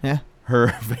prophecy. Yeah. Her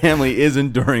family is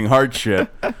enduring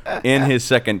hardship in his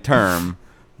second term,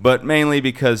 but mainly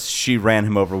because she ran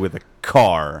him over with a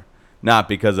car, not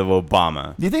because of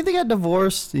Obama. Do you think they got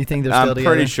divorced? Do you think they're still together?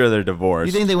 I'm pretty sure they're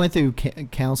divorced. Do you think they went through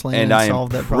counseling and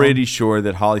solved that problem? And I am pretty sure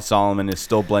that Holly Solomon is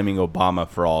still blaming Obama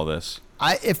for all this.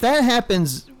 If that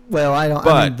happens, well, I don't.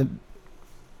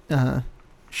 But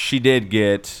she did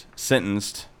get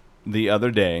sentenced the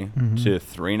other day to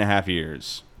 3.5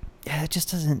 years. Yeah, it just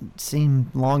doesn't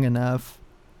seem long enough.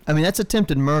 I mean, that's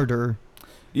attempted murder.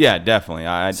 Yeah, definitely.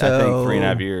 I think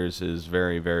 3.5 years is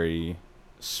very, very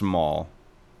small.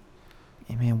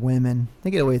 Yeah, man, women,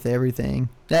 they get away with everything.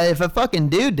 Now, if a fucking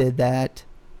dude did that,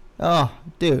 oh,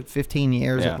 dude, 15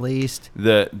 years at least.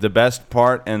 The best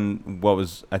part, and what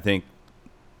was, I think,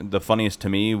 the funniest to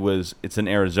me was it's in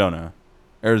Arizona.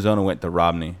 Arizona went to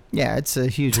Romney. Yeah, it's a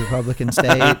huge Republican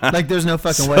state. Like, there's no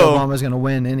fucking way Obama's going to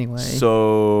win anyway.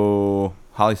 So,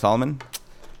 Holly Solomon,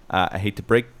 I hate to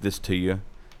break this to you,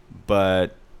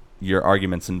 but your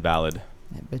argument's invalid.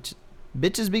 Yeah,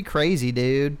 bitches be crazy,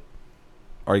 dude.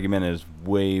 Argument is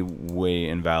way, way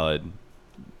invalid.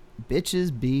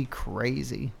 Bitches be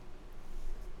crazy.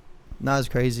 Not as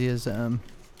crazy as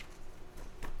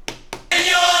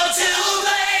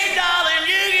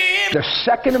The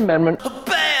Second Amendment. A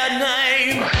bad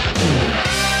name.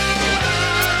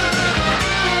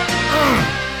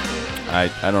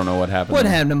 I don't know what happened. What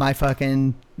there. happened to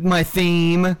my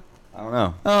theme? I don't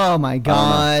know. Oh my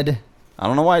god. I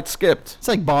don't know why it skipped. It's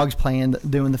like Boggs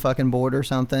doing the fucking board or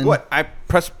something. What? I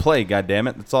pressed play,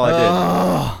 goddammit. That's all I did.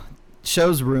 Oh,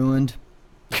 show's ruined.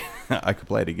 I could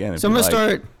play it again. So I'm going to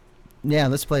start. Yeah,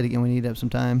 let's play it again. We need up some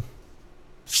time.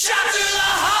 Shot to the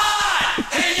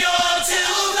heart, and you're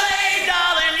too late,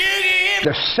 darling. You give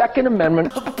The Second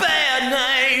Amendment. a bad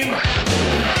name.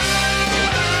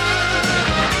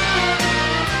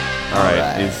 All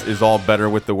right. Is all better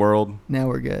with the world? Now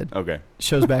we're good. Okay.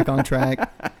 Show's back on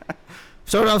track.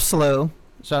 Start off slow.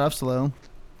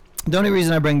 The only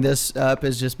reason I bring this up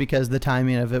is just because the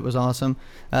timing of it was awesome.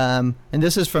 And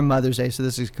this is from Mother's Day, so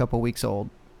this is a couple weeks old.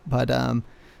 But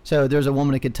so there's a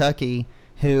woman in Kentucky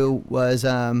who was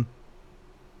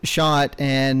shot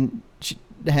and she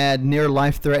had near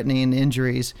life-threatening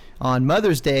injuries on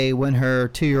Mother's Day when her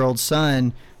 2-year-old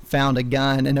son found a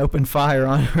gun and opened fire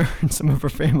on her and some of her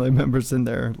family members in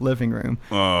their living room.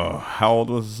 How old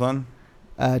was the son?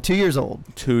 2 years old.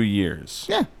 2 years.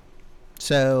 Yeah.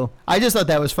 So I just thought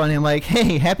that was funny. I'm like,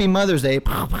 hey, happy Mother's Day.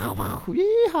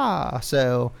 Yeehaw.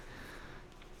 So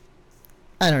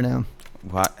I don't know.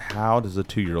 What? How does a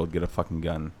 2-year-old get a fucking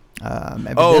gun?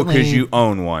 Evidently, You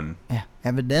own one. Yeah,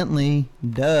 evidently.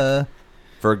 Duh.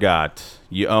 Forgot.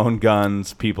 You own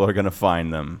guns. People are going to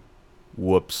find them.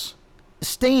 Whoops.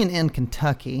 Staying in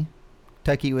Kentucky.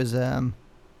 Kentucky was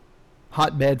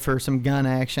hotbed for some gun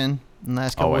action in the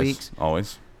last couple weeks.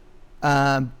 Always.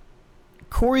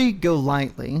 Corey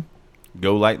Golightly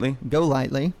Go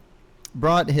lightly.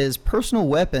 brought his personal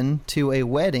weapon to a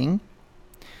wedding.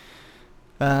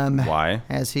 Why?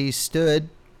 As he stood.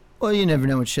 Well, you never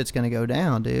know when shit's going to go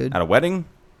down, dude. At a wedding?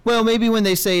 Well, maybe when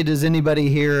they say, does anybody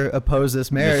here oppose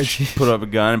this marriage? Just put up a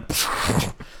gun.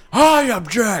 I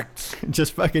object.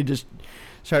 just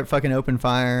start fucking open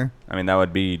fire. I mean, that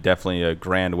would be definitely a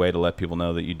grand way to let people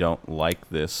know that you don't like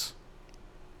this.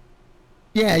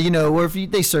 Yeah, or if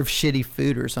they serve shitty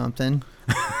food or something.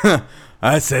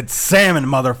 I said salmon,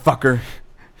 motherfucker.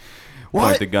 What?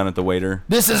 Point the gun at the waiter.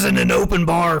 This isn't an open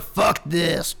bar. Fuck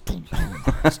this.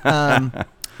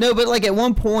 No, but like at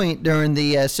one point during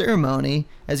the ceremony,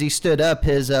 as he stood up,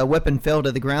 his weapon fell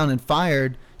to the ground and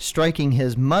fired, striking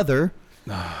his mother,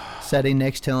 sitting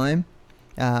next to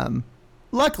him.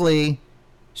 Luckily,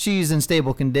 she's in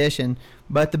stable condition.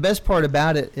 But the best part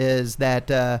about it is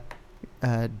that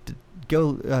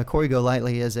Corey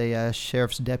Golightly is a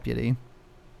sheriff's deputy.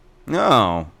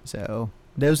 No. So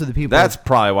those are the people. That's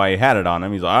probably why he had it on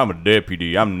him. He's like, I'm a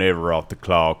deputy. I'm never off the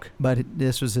clock. But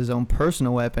this was his own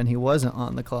personal weapon. He wasn't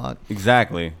on the clock.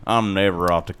 Exactly. I'm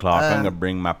never off the clock. I'm going to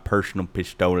bring my personal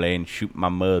pistol and shoot my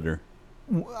mother.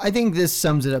 I think this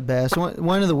sums it up best.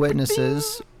 One of the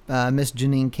witnesses, Miss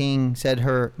Janine King, said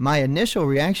my initial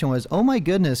reaction was, oh my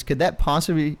goodness, could that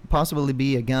possibly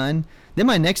be a gun? Then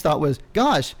my next thought was,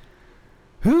 gosh,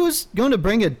 who's going to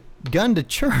bring a gun to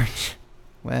church?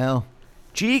 Well,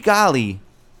 Gee golly.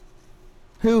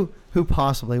 who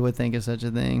possibly would think of such a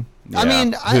thing? Yeah, I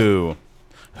mean,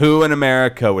 who in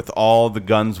America with all the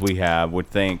guns we have would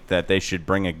think that they should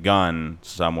bring a gun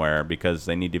somewhere because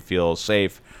they need to feel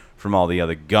safe from all the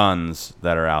other guns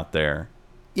that are out there?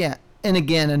 Yeah, and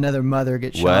again, another mother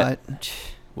gets What? shot.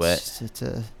 What? It's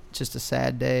just a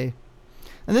sad day.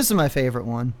 And this is my favorite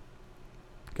one.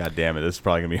 God damn it, this is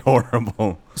probably going to be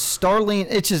horrible. Starlene,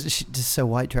 it's just so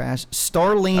white trash.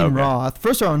 Starlene Roth.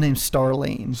 First of all, her name's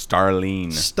Starlene.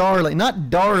 Starlene, not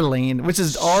Darlene, which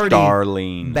is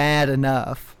already bad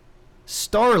enough.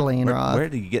 Starlene Roth. Where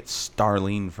did you get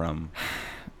Starlene from?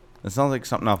 That sounds like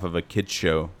something off of a kid's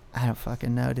show. I don't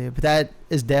fucking know, dude. But that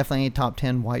is definitely a top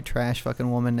 10 white trash fucking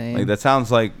woman name. Like, that sounds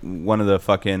like one of the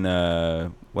fucking,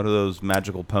 what are those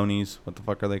magical ponies? What the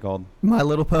fuck are they called? My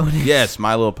Little Pony. Yes,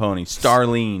 My Little Pony.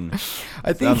 Starlene.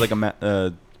 I think sounds like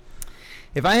a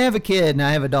if I have a kid and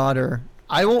I have a daughter,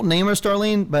 I won't name her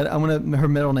Starlene, but her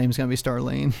middle name is gonna be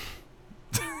Starlene.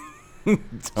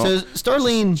 So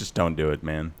Starlene, just don't do it,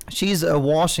 man. She's a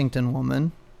Washington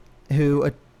woman who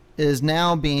is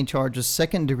now being charged with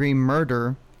second-degree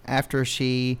murder after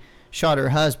she shot her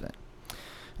husband.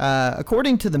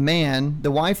 According to the man,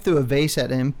 the wife threw a vase at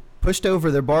him, pushed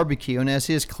over their barbecue, and as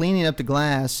he was cleaning up the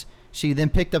glass, she then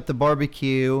picked up the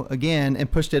barbecue again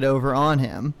and pushed it over on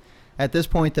him. At this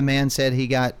point, the man said he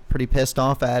got pretty pissed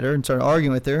off at her and started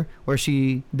arguing with her, where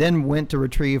she then went to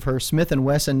retrieve her Smith &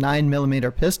 Wesson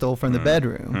 9mm pistol from the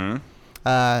bedroom.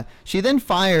 She then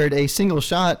fired a single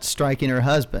shot, striking her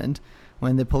husband.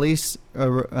 When the police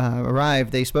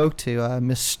arrived, they spoke to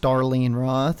Miss Starlene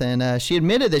Roth, and she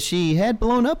admitted that she had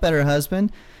blown up at her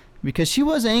husband because she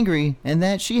was angry and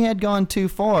that she had gone too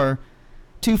far.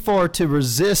 too far to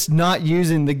resist not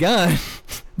using the gun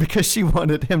because she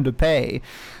wanted him to pay.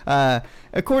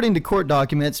 According to court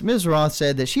documents, Ms. Roth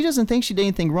said that she doesn't think she did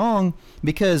anything wrong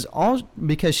because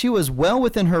she was well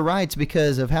within her rights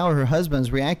because of how her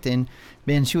husband's reacting.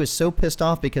 And she was so pissed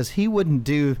off because he wouldn't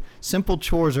do simple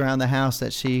chores around the house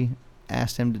that she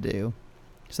asked him to do.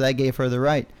 So that gave her the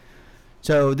right.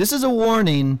 So this is a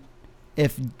warning.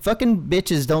 If fucking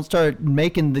bitches don't start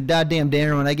making the goddamn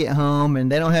dinner when I get home and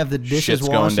they don't have the dishes Shit's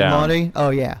washed going and down. laundry,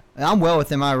 oh yeah, I'm well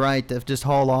within my right to just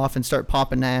haul off and start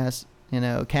popping ass,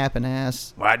 capping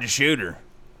ass. Why'd you shoot her?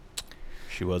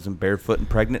 She wasn't barefoot and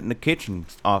pregnant in the kitchen,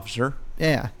 officer.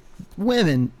 Yeah,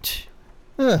 women.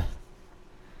 Ugh.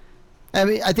 I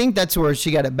mean, I think that's where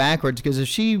she got it backwards because if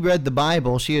she read the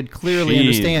Bible, she would clearly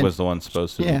understand. She was the one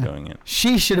supposed to be doing it.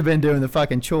 She should have been doing the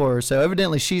fucking chores. So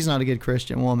evidently, she's not a good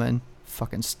Christian woman.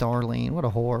 Fucking Starlene, what a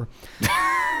whore.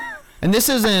 And this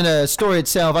isn't a story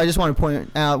itself. I just want to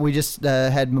point out we just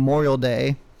had Memorial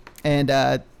Day, and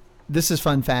this is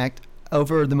fun fact.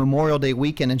 Over the Memorial Day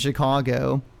weekend in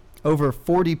Chicago, over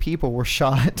 40 people were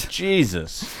shot.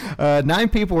 Jesus. 9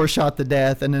 people were shot to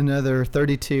death, and another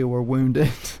 32 were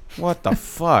wounded. What the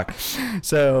fuck?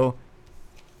 So,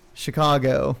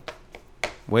 Chicago.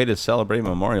 Way to celebrate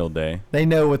Memorial Day. They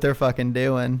know what they're fucking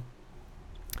doing.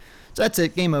 So that's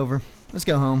it. Game over. Let's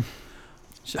go home.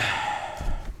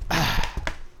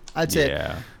 That's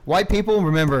it. White people,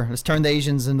 remember, let's turn the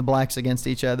Asians and the blacks against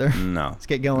each other. No. Let's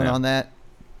get going on that.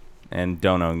 And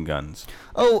don't own guns.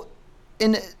 Oh,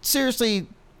 and seriously,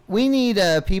 we need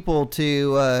people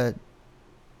to,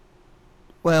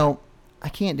 well, I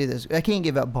can't do this. I can't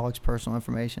give out Boggs' personal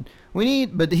information.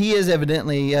 But he is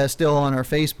evidently still on our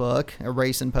Facebook, a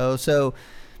racing post. So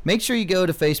make sure you go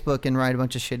to Facebook and write a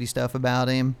bunch of shitty stuff about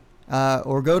him.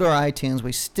 Or go to our iTunes.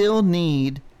 We still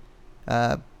need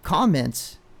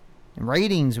comments and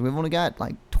ratings. We've only got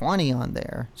like 20 on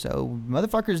there. So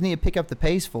motherfuckers need to pick up the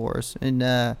pace for us. And,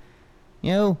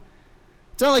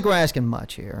 it's not like we're asking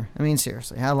much here. I mean,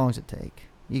 seriously, how long does it take?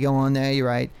 You go on there, you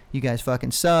write, you guys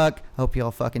fucking suck. Hope you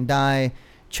all fucking die.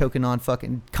 Choking on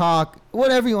fucking cock.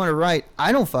 Whatever you want to write.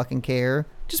 I don't fucking care.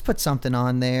 Just put something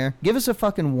on there. Give us a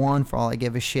fucking 1 for all I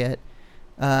give a shit.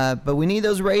 But we need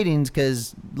those ratings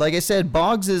because, like I said,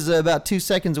 Boggs is about 2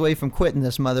 seconds away from quitting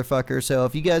this motherfucker. So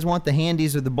if you guys want the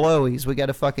handies or the blowies, we got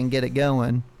to fucking get it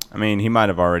going. I mean, he might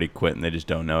have already quit and they just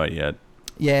don't know it yet.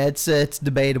 Yeah, it's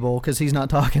debatable because he's not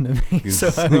talking to me. So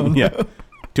I don't know.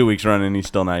 2 weeks running, he's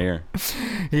still not here.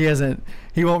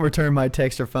 He won't return my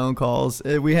text or phone calls.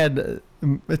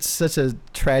 It's such a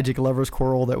tragic lover's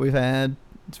quarrel that we've had.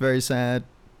 It's very sad.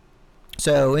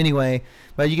 So anyway,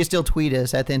 but you can still tweet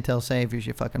us at the Intel Saviors,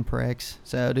 you fucking pricks.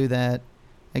 So do that.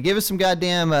 And give us some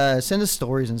goddamn, send us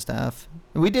stories and stuff.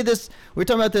 We did this, we were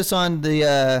talking about this on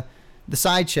the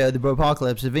sideshow, the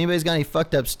Boggsless. If anybody's got any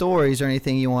fucked up stories or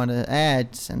anything you want to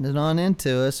add, send it on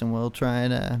into us and we'll try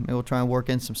and work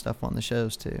in some stuff on the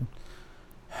shows too.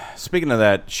 Speaking of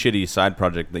that shitty side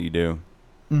project that you do,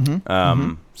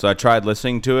 so I tried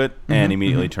listening to it and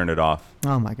immediately turned it off.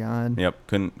 Oh my God. Yep,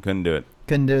 couldn't do it.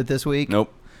 Couldn't do it this week?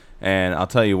 Nope. And I'll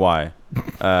tell you why.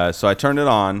 So I turned it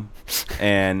on,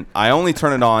 and I only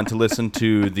turn it on to listen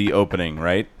to the opening,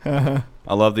 right?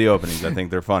 I love the openings. I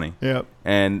think they're funny. Yep.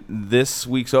 And this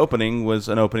week's opening was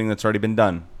an opening that's already been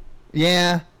done.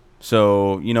 Yeah.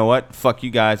 So, you know what? Fuck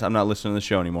you guys. I'm not listening to the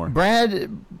show anymore. Brad.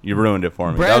 You ruined it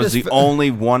for me. That was the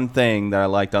only one thing that I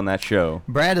liked on that show.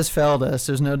 Brad has failed us.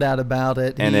 There's no doubt about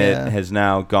it. And it has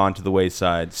now gone to the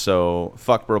wayside. So,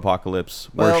 fuck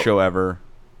Bropocalypse. Worst show ever.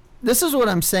 This is what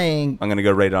I'm saying. I'm going to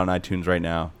go rate it on iTunes right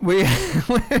now.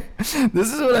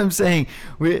 This is what I'm saying.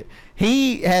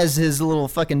 He has his little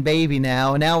fucking baby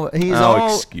now, and now he's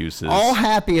all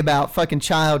happy about fucking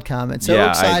child coming. So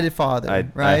excited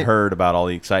father, right? I heard about all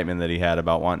the excitement that he had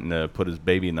about wanting to put his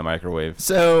baby in the microwave.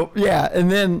 So, yeah,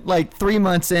 and then like 3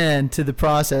 months into the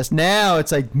process, now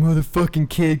it's like, motherfucking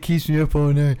kid keeps me up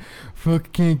all night.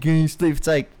 Fucking can't get any sleep. It's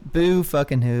like, boo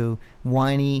fucking who.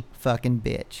 Whiny fucking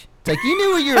bitch. It's like, you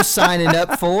knew what you were signing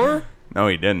up for. No,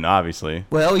 he didn't, obviously.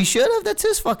 Well, he should have. That's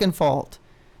his fucking fault.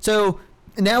 So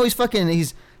now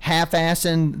he's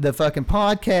half-assing the fucking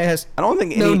podcast. I don't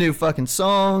think no new fucking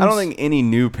songs. I don't think any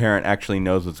new parent actually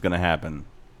knows what's going to happen.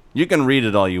 You can read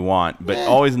it all you want, but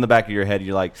always in the back of your head,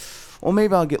 you're like, well,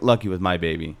 maybe I'll get lucky with my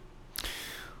baby.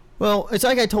 Well, it's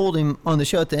like I told him on the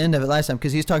show at the end of it last time,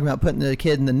 because he's talking about putting the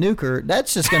kid in the nuker.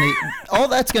 That's just going to, all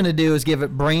that's going to do is give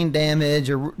it brain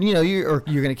damage, or, you're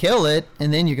going to kill it,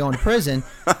 and then you're going to prison.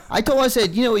 I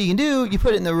said, you know what you can do? You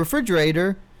put it in the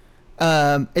refrigerator.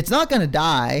 It's not going to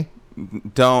die.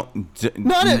 Not for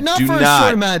a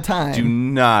short amount of time. Do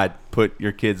not put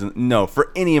your kids in. No,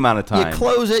 for any amount of time. You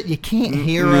close it. You can't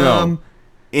hear No. them.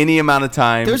 Any amount of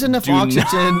time. There's enough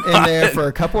oxygen in there for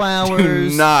a couple hours.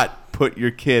 Do not put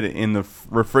your kid in the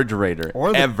refrigerator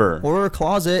ever. Or a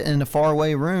closet in a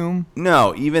faraway room.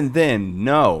 No, even then,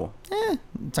 no.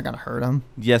 It's not going to hurt them.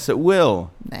 Yes, it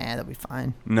will. Nah, they'll be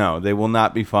fine. No, they will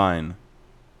not be fine.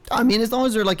 I mean, as long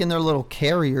as they're like in their little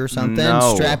carrier or something,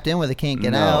 No. strapped in where they can't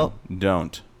get No, out.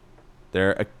 Don't.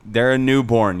 They're a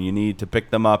newborn. You need to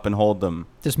pick them up and hold them.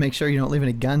 Just make sure you don't leave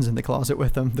any guns in the closet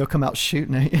with them. They'll come out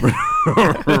shooting at you.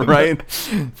 Right?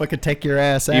 Fucking take your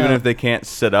ass out. Even if they can't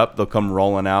sit up, they'll come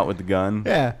rolling out with the gun.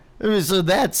 Yeah. I mean, so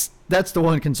that's the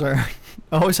one concern.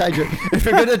 Always hide your. If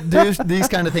you're gonna do these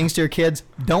kind of things to your kids,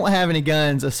 don't have any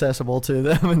guns accessible to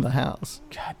them in the house.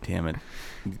 God damn it.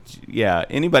 Yeah,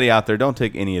 anybody out there, don't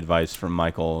take any advice from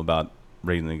Michael about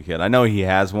raising a kid. I know he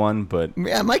has one, but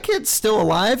Yeah, my kid's still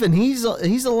alive, and he's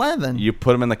 11. you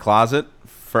put him in the closet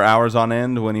for hours on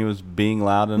end when he was being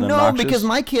loud and obnoxious? No, because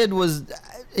my kid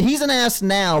he's an ass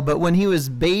now, but when he was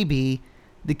baby,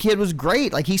 the kid was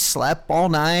great. Like, he slept all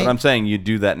night. But I'm saying you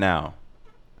do that now.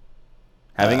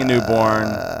 Having a newborn,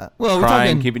 well, we're crying,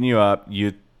 talking, keeping you up,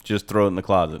 you just throw it in the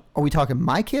closet. are we talking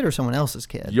my kid or someone else's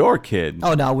kid? Your kid.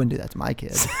 Oh, no, I wouldn't do that to my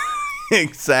kid.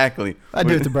 Exactly. I'd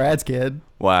do it to Brad's kid.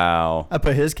 Wow. I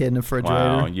put his kid in the refrigerator.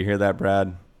 Wow. You hear that,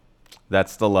 Brad?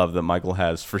 That's the love that Michael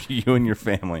has for you and your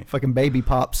family. Fucking baby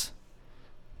pops.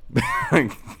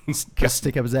 Just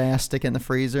stick up his ass, stick it in the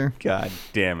freezer. God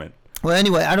damn it. Well,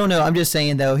 anyway, I don't know. I'm just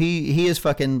saying, though, he is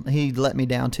fucking, he let me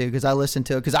down, too, because I listened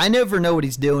to it. Because I never know what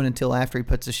he's doing until after he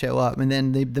puts the show up. And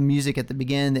then the music at the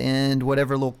beginning, the end,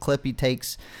 whatever little clip he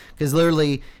takes. Because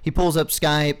literally, he pulls up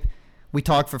Skype. We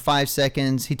talk for 5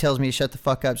 seconds. He tells me to shut the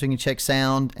fuck up so he can check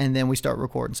sound. And then we start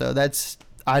recording. So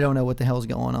I don't know what the hell's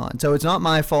going on. So it's not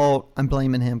my fault. I'm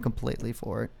blaming him completely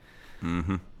for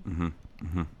it.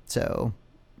 So,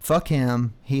 fuck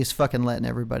him. He is fucking letting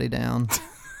everybody down.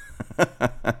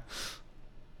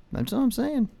 That's all I'm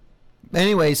saying.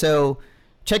 Anyway, so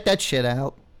check that shit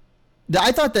out.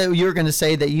 I thought that you were going to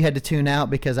say that you had to tune out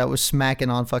because I was smacking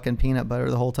on fucking peanut butter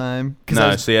the whole time. No,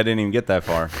 I didn't even get that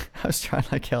far. I was trying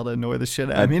like hell to annoy the shit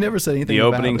out of him. He never said anything The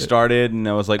about opening it. started, and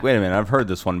I was like, wait a minute, I've heard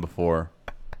this one before.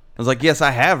 I was like, yes,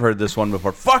 I have heard this one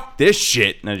before. Fuck this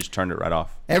shit. And I just turned it right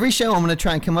off. Every show, I'm going to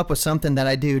try and come up with something that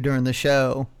I do during the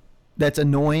show that's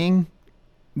annoying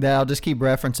that I'll just keep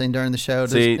referencing during the show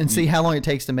and see how long it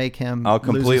takes to make him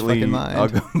lose his fucking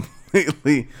mind.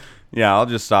 I'll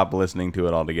just stop listening to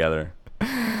it altogether.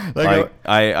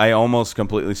 I almost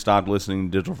completely stopped listening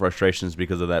to Digital Frustrations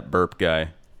because of that burp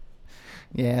guy.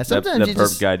 Yeah, sometimes that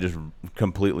burp guy just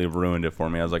completely ruined it for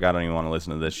me. I was like, I don't even want to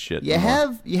listen to this shit. You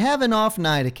have an off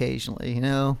night occasionally,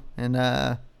 and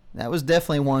that was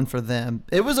definitely one for them.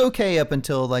 It was okay up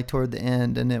until like toward the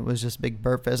end, and it was just big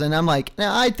burp fest. And I'm like,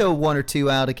 now I throw one or two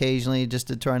out occasionally just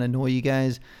to try and annoy you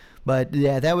guys, but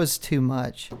yeah, that was too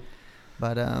much.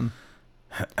 But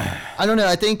I don't know.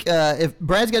 I think if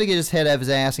Brad's got to get his head out of his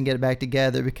ass and get it back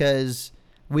together because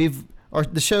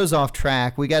the show's off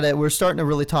track. We're starting to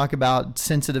really talk about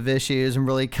sensitive issues and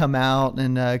really come out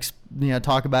and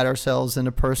talk about ourselves in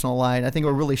a personal light. I think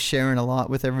we're really sharing a lot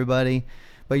with everybody.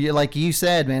 But like you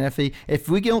said, man, if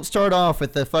we don't start off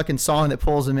with the fucking song that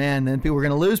pulls them in, then we're going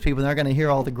to lose people. They're going to hear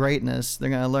all the greatness. They're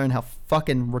going to learn how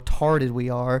fucking retarded we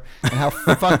are and how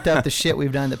fucked up the shit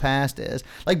we've done in the past is.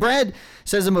 Like, Brad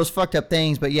says the most fucked up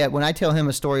things, but yet when I tell him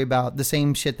a story about the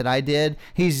same shit that I did,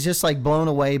 he's just like blown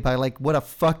away by like what a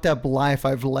fucked up life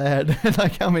I've led.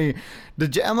 Like how many...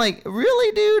 I'm like,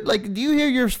 really, dude? Like, do you hear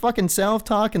your fucking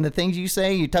self-talk and the things you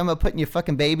say? You're talking about putting your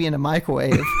fucking baby in a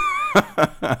microwave.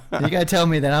 You gotta tell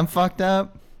me that I'm fucked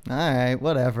up? All right,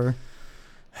 whatever.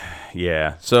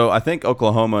 Yeah. So I think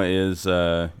Oklahoma is in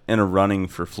a running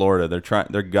for Florida.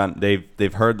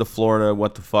 They've heard the Florida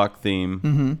what the fuck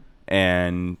theme,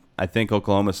 and I think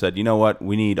Oklahoma said, you know what?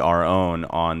 We need our own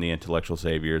on the Intellectual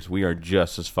Saviors. We are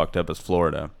just as fucked up as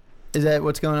Florida. Is that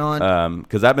what's going on?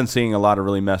 Because I've been seeing a lot of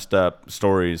really messed up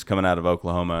stories coming out of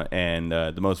Oklahoma, and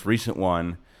the most recent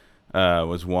one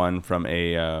was one from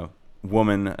a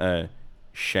woman,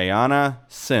 Shayana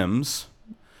Sims,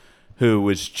 who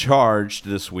was charged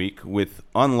this week with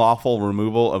unlawful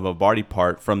removal of a body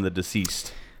part from the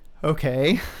deceased.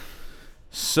 Okay.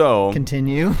 So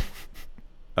continue.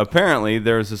 Apparently,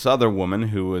 there's this other woman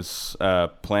who was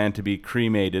planned to be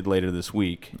cremated later this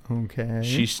week. Okay.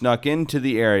 She snuck into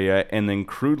the area and then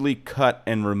crudely cut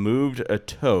and removed a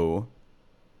toe,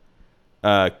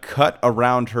 cut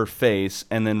around her face,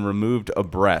 and then removed a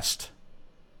breast.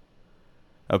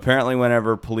 Apparently,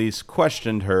 whenever police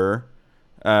questioned her,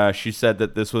 she said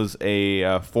that this was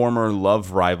a former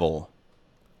love rival.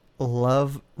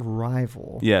 love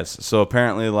rival. Yes. So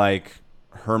apparently, like,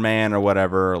 her man or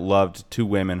whatever loved two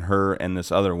women, her and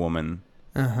this other woman.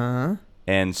 Uh-huh.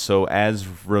 And so as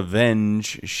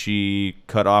revenge, she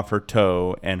cut off her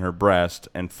toe and her breast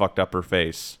and fucked up her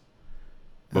face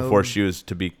before she was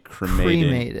to be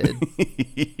cremated.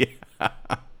 Yeah.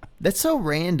 That's so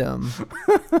random.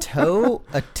 Toe,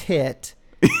 a tit,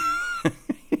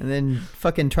 and then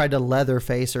fucking tried to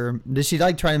Leatherface her. Did she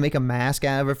like try to make a mask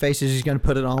out of her face? Is she gonna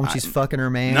put it on when she's fucking her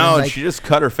man? No, like, she just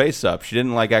cut her face up. She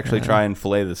didn't like actually try and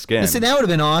fillet the skin. See, that would have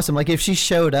been awesome. Like if she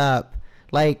showed up,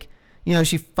 like, you know,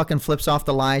 she fucking flips off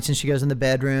the lights and she goes in the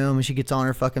bedroom and she gets on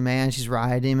her fucking man. She's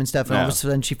riding him and stuff. And all of a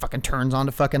sudden she fucking turns on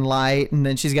the fucking light. And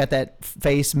then she's got that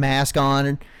face mask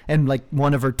on and like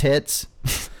one of her tits.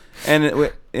 And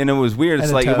it was weird.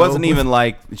 It's like, it wasn't even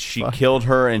like she killed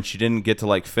her and she didn't get to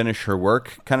like finish her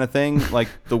work kind of thing. Like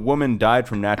the woman died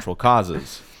from natural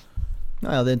causes.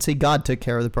 Well, then see, God took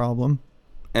care of the problem.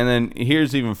 And then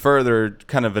here's even further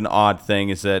kind of an odd thing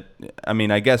is that, I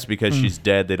mean, I guess because she's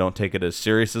dead, they don't take it as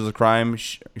serious as a crime.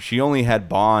 She only had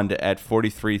bond at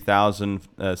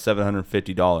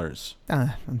 $43,750.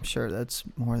 I'm sure that's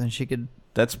more than she could.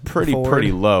 That's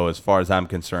pretty low as far as I'm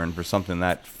concerned for something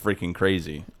that freaking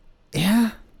crazy.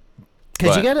 Yeah.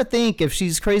 Because you got to think, if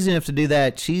she's crazy enough to do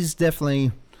that, she's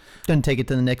definitely going to take it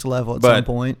to the next level at some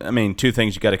point. I mean, two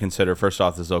things you got to consider. First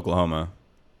off, this is Oklahoma.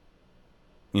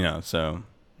 You know, so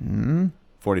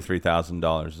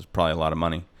 $43,000 is probably a lot of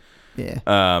money. Yeah.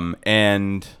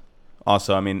 And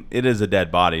also, I mean, it is a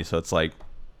dead body, so it's like,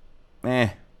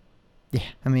 Yeah,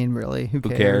 I mean, really, who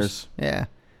cares? Yeah.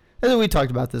 We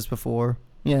talked about this before.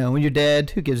 You know, when you're dead,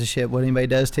 who gives a shit what anybody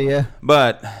does to you?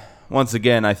 But once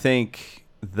again, I think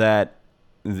that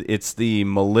it's the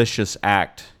malicious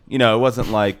act. You know, it wasn't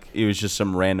like it was just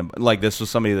some random, like this was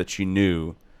somebody that she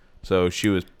knew. So she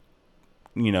was,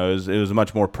 you know, it was a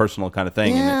much more personal kind of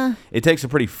thing. Yeah. And it takes a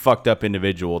pretty fucked up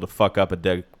individual to fuck up a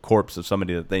dead corpse of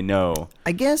somebody that they know.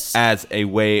 I guess. As a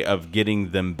way of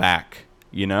getting them back,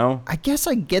 you know? I guess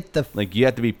I get the. Like, you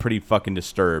have to be pretty fucking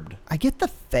disturbed. I get the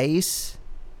face,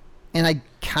 and I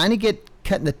kind of get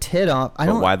cutting the tit off.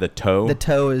 But why the toe? The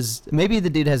toe is, maybe the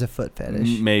dude has a foot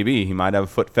fetish. Maybe he might have a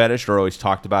foot fetish, or always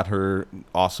talked about her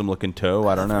awesome looking toe.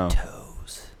 I don't know.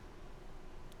 Toes.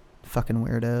 Fucking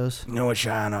weirdos. You know what,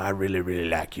 Shana? I really, really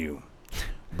like you,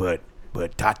 but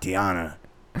Tatiana,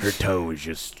 her toe is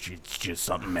just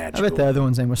something magical. I bet the other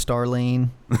one's name was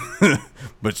Starlene.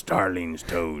 But Starlene's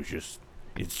toe is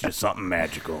it's just something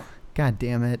magical. God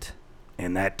damn it.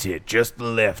 And that tit, just the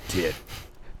left tit.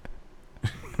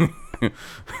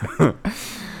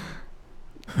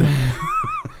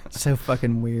 So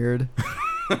fucking weird.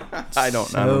 I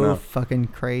don't know. So fucking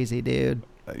crazy, dude.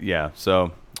 Yeah,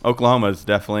 so Oklahoma is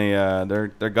definitely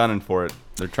they're gunning for it.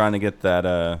 They're trying to get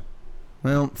that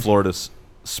Florida's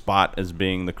spot as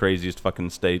being the craziest fucking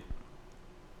state.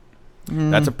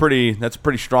 That's a pretty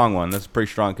strong one. That's a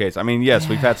pretty strong case. I mean, yes,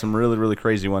 we've had some really, really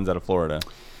crazy ones out of Florida.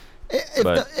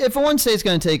 If one state's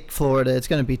going to take Florida, it's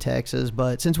going to be Texas.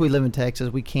 But since we live in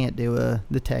Texas, we can't do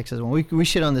the Texas one. We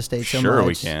shit on the state so much. Sure,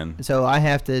 we can. So I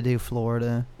have to do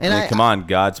Florida. And come on,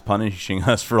 God's punishing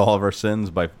us for all of our sins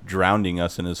by drowning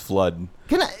us in His flood.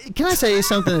 Can I say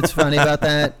something that's funny about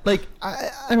that? Like,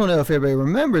 I don't know if everybody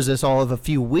remembers this. All of a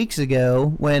few weeks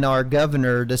ago, when our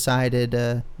governor decided,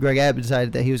 Greg Abbott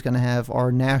decided that he was going to have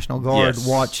our National Guard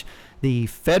watch the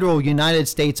federal United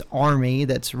States Army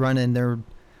that's running their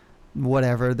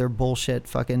bullshit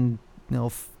fucking, you know,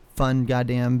 fun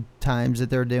goddamn times that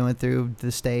they're doing through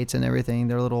the states and everything,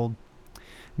 their little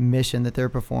mission that they're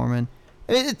performing.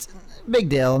 I mean, it's a big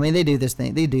deal. I mean, they do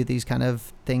these kind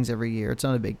of things every year. It's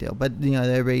not a big deal. But, you know,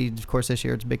 of course, this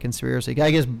year it's a big conspiracy.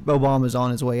 I guess Obama's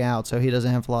on his way out, so he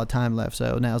doesn't have a lot of time left.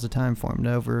 So now's the time for him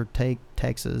to overtake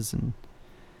Texas and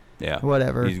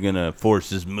whatever. He's going to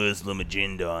force his Muslim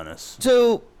agenda on us.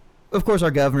 So, of course,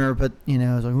 our governor, but, you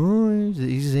know, was like, oh,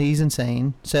 he's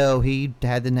insane. So he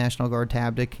had the National Guard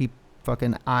tab to keep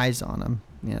fucking eyes on him,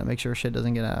 you know, make sure shit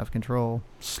doesn't get out of control.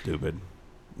 Stupid.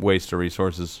 Waste of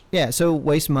resources. Yeah, so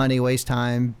waste money, waste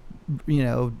time, you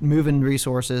know, moving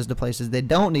resources to places they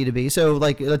don't need to be. So,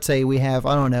 like, let's say we have,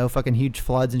 I don't know, fucking huge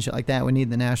floods and shit like that. We need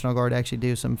the National Guard to actually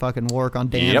do some fucking work on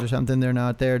dams or something. They're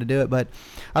not there to do it. But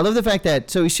I love the fact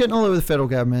that, so he's shitting all over the federal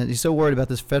government. He's so worried about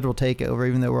this federal takeover,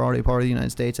 even though we're already part of the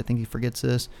United States. I think he forgets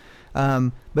this.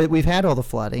 But we've had all the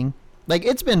flooding. Like,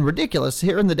 it's been ridiculous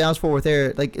here in the Dallas-Fort Worth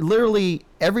area. Like, literally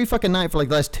every fucking night for like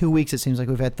the last 2 weeks, it seems like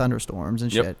we've had thunderstorms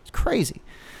and shit. It's crazy.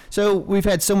 So we've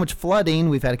had so much flooding.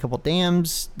 We've had a couple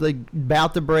dams like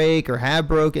about to break or have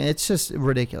broken. It's just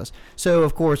ridiculous. So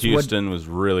of course, Houston was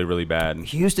really, really bad.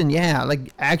 Houston, yeah,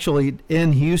 like actually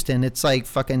in Houston, it's like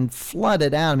fucking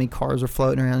flooded out. I mean, cars are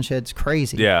floating around and shit. It's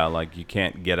crazy. Yeah, like you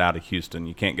can't get out of Houston.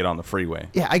 You can't get on the freeway.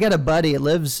 Yeah, I got a buddy that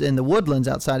lives in the Woodlands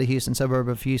outside of Houston, suburb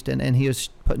of Houston, and he was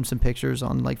putting some pictures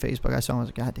on like Facebook. I saw him. I was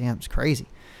like, God damn, it's crazy.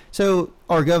 So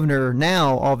our governor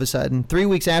now, all of a sudden, 3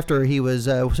 weeks after he was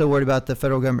so worried about the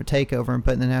federal government takeover and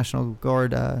putting the National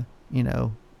Guard,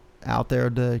 out there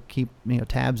to keep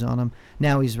tabs on him,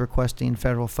 now he's requesting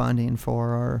federal funding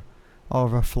for all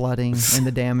of our flooding and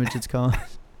the damage it's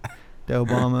caused to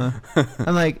Obama.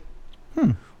 I'm like,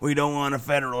 We don't want a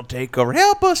federal takeover.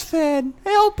 Help us, Fed.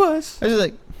 Help us. I was just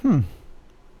like,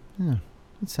 yeah,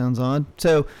 that sounds odd.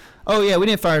 So, oh yeah, we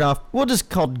didn't fire it off. We'll just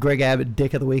call Greg Abbott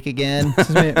Dick of the Week again. We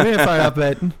didn't fire it off,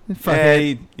 but fuck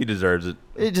it. He deserves it.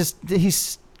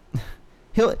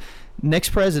 He'll next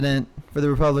president for the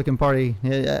Republican Party,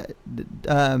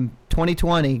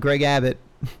 2020, Greg Abbott,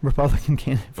 Republican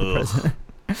candidate for president.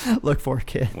 Look for it,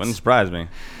 kids. Wouldn't surprise me.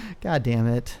 God damn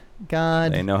it.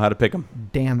 God. They know how to pick them.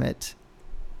 Damn it.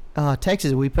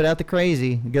 Texas, we put out the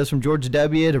crazy. It goes from George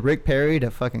W. to Rick Perry to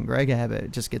fucking Greg Abbott.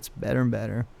 It just gets better and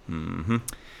better. Mm-hmm.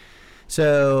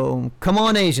 So, come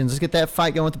on, Asians. Let's get that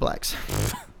fight going with the blacks.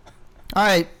 All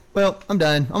right. Well, I'm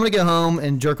done. I'm going to go home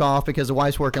and jerk off because the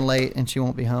wife's working late and she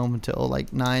won't be home until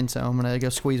like 9. So, I'm going to go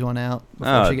squeeze one out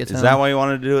before she gets home. Is that why you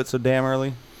wanted to do it so damn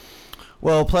early?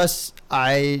 Well, plus,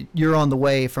 you're on the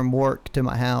way from work to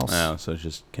my house. Oh, so it's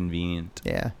just convenient.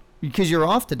 Yeah. Because you're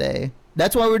off today.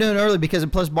 That's why we're doing it early, because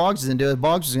plus Boggs isn't doing it. If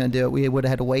Boggs was going to do it, we would have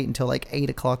had to wait until like 8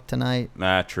 o'clock tonight.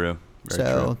 True. Very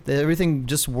so true. Everything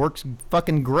just works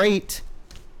fucking great.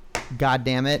 God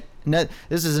damn it. No,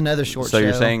 this is another short show. So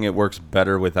you're saying it works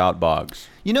better without Boggs?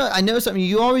 I know something.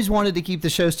 You always wanted to keep the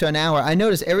shows to an hour. I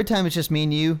notice every time it's just me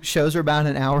and you, shows are about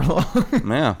an hour long.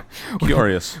 Yeah.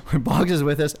 Curious. When Boggs is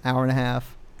with us, hour and a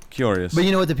half. Curious. But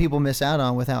you know what the people miss out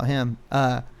on without him?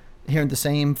 Hearing the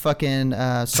same fucking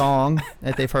song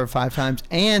that they've heard 5 times,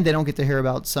 and they don't get to hear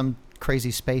about some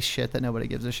crazy space shit that nobody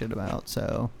gives a shit about.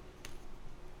 So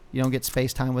you don't get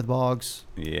space time with Boggs.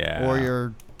 Yeah. Or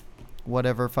your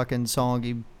whatever fucking song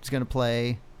he's gonna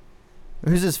play.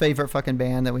 Who's his favorite fucking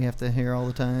band that we have to hear all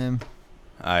the time?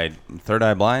 Third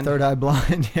Eye Blind? Third Eye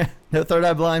Blind, yeah. No Third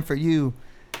Eye Blind for you.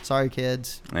 Sorry,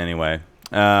 kids. Anyway.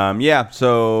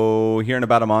 So here in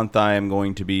about a month, I am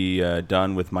going to be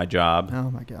done with my job. Oh,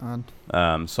 my God.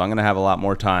 So I'm going to have a lot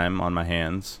more time on my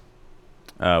hands,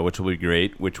 which will be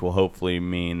great, which will hopefully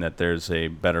mean that there's a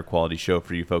better quality show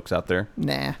for you folks out there.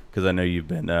 Nah. Because I know you've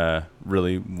been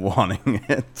really wanting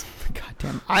it. God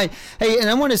damn. And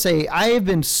I want to say, I have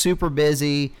been super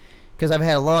busy because I've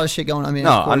had a lot of shit going on. I mean,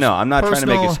 I know. I'm not trying to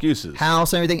make excuses.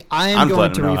 House, everything. I'm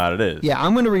going to know how it is. Yeah,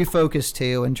 I'm going to refocus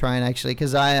too and try and actually,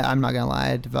 because I'm not going to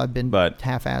lie, I've been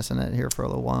half-assing it here for a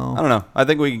little while. I don't know. I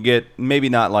think we can get, maybe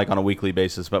not like on a weekly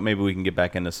basis, but maybe we can get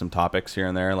back into some topics here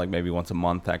and there. Like maybe once a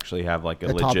month, actually have like a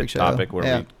legit topic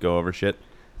where we go over shit.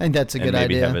 I think that's a good idea.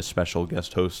 Maybe have a special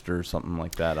guest host or something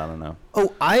like that. I don't know.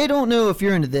 Oh, I don't know if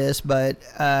you're into this, but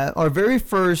our very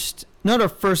first, not our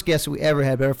first guest we ever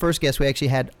had, but our first guest we actually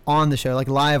had on the show, like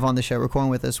live on the show, recording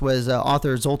with us, was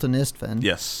author Zoltan Istvan.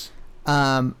 Yes.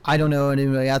 I don't know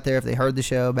anybody out there if they heard the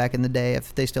show back in the day,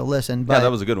 if they still listen. But yeah,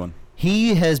 that was a good one.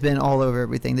 He has been all over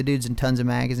everything. The dude's in tons of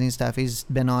magazine stuff. He's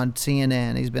been on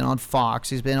CNN. He's been on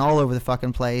Fox. He's been all over the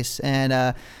fucking place.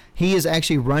 And he is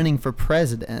actually running for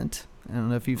president. I don't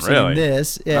know if you've seen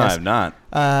this. Yes. No, I have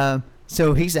not.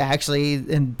 So he's actually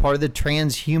in part of the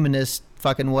transhumanist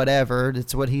fucking whatever.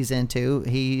 That's what he's into.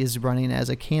 He is running as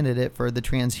a candidate for the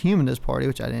transhumanist party,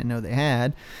 which I didn't know they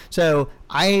had. So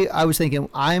I was thinking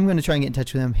I'm going to try and get in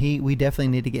touch with him. We definitely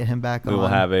need to get him back on. We will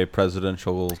have a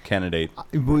presidential candidate.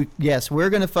 Yes, we're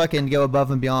going to fucking go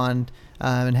above and beyond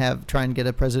and try and get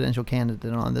a presidential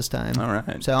candidate on this time. All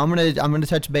right. So I'm gonna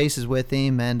touch bases with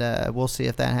him, and we'll see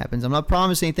if that happens. I'm not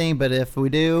promising anything, but if we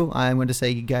do, I'm going to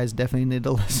say you guys definitely need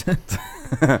to listen.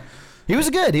 He was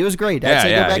good. He was great. I'd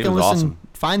say go back and listen. Awesome.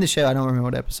 Find the show. I don't remember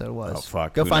what episode it was. Oh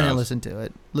fuck. Go find it and listen to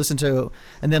it. Listen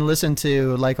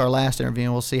to like our last interview,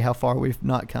 and we'll see how far we've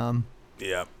not come.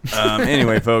 Yeah.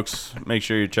 Anyway, folks, make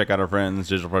sure you check out our friends,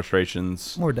 Digital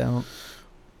Frustrations. Or don't.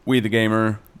 We the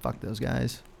Gamer. Fuck those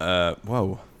guys.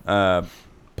 Pod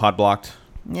Blocked.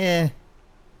 Yeah.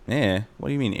 Yeah. What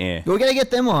do you mean, eh? We gotta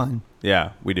get them on.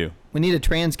 Yeah, we do. We need a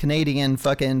trans-Canadian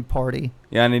fucking party.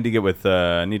 Yeah, I need to get with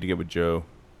Joe.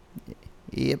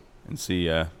 Yep. And see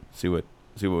what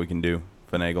we can do.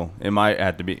 Finagle. It might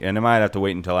have to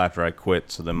wait until after I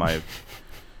quit, so then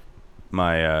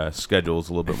my schedule's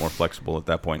a little bit more flexible at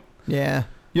that point. Yeah.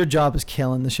 Your job is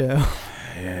killing the show.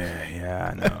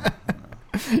 Yeah, I know.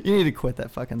 You need to quit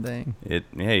that fucking thing.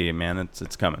 Hey, man,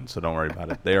 it's coming, so don't worry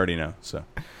about it. They already know, so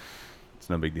it's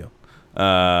no big deal. Who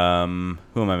am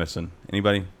I missing?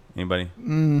 Anybody? Nobody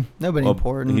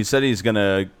important. He said he's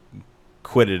gonna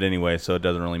quit it anyway, so it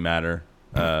doesn't really matter.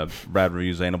 Brad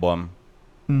reviews Anablum.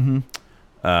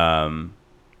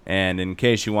 And in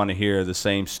case you want to hear the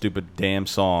same stupid damn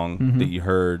song that you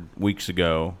heard weeks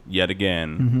ago, yet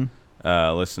again,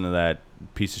 listen to that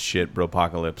piece of shit,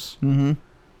 Bropocalypse.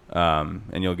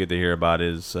 And you'll get to hear about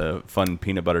his fun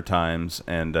peanut butter times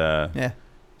and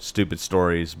stupid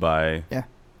stories by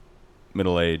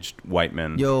middle-aged white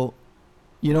men. You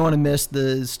don't want to miss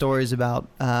the stories about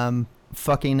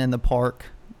fucking in the park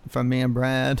from me and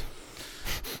Brad.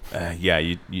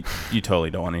 You totally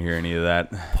don't want to hear any of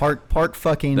that. Park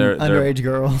fucking underage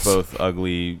girls. Both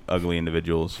ugly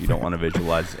individuals. You don't want to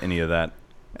visualize any of that.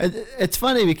 It's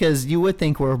funny because you would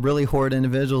think we're really horrid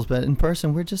individuals, but in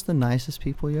person, we're just the nicest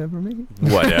people you ever meet.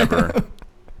 Whatever.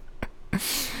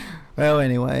 Well,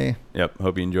 anyway. Yep.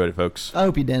 Hope you enjoyed it, folks. I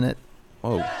hope you didn't.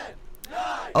 Whoa.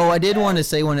 Oh, I did want to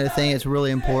say one other thing. It's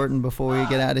really important before we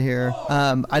get out of here.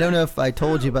 I don't know if I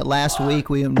told you, but last week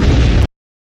we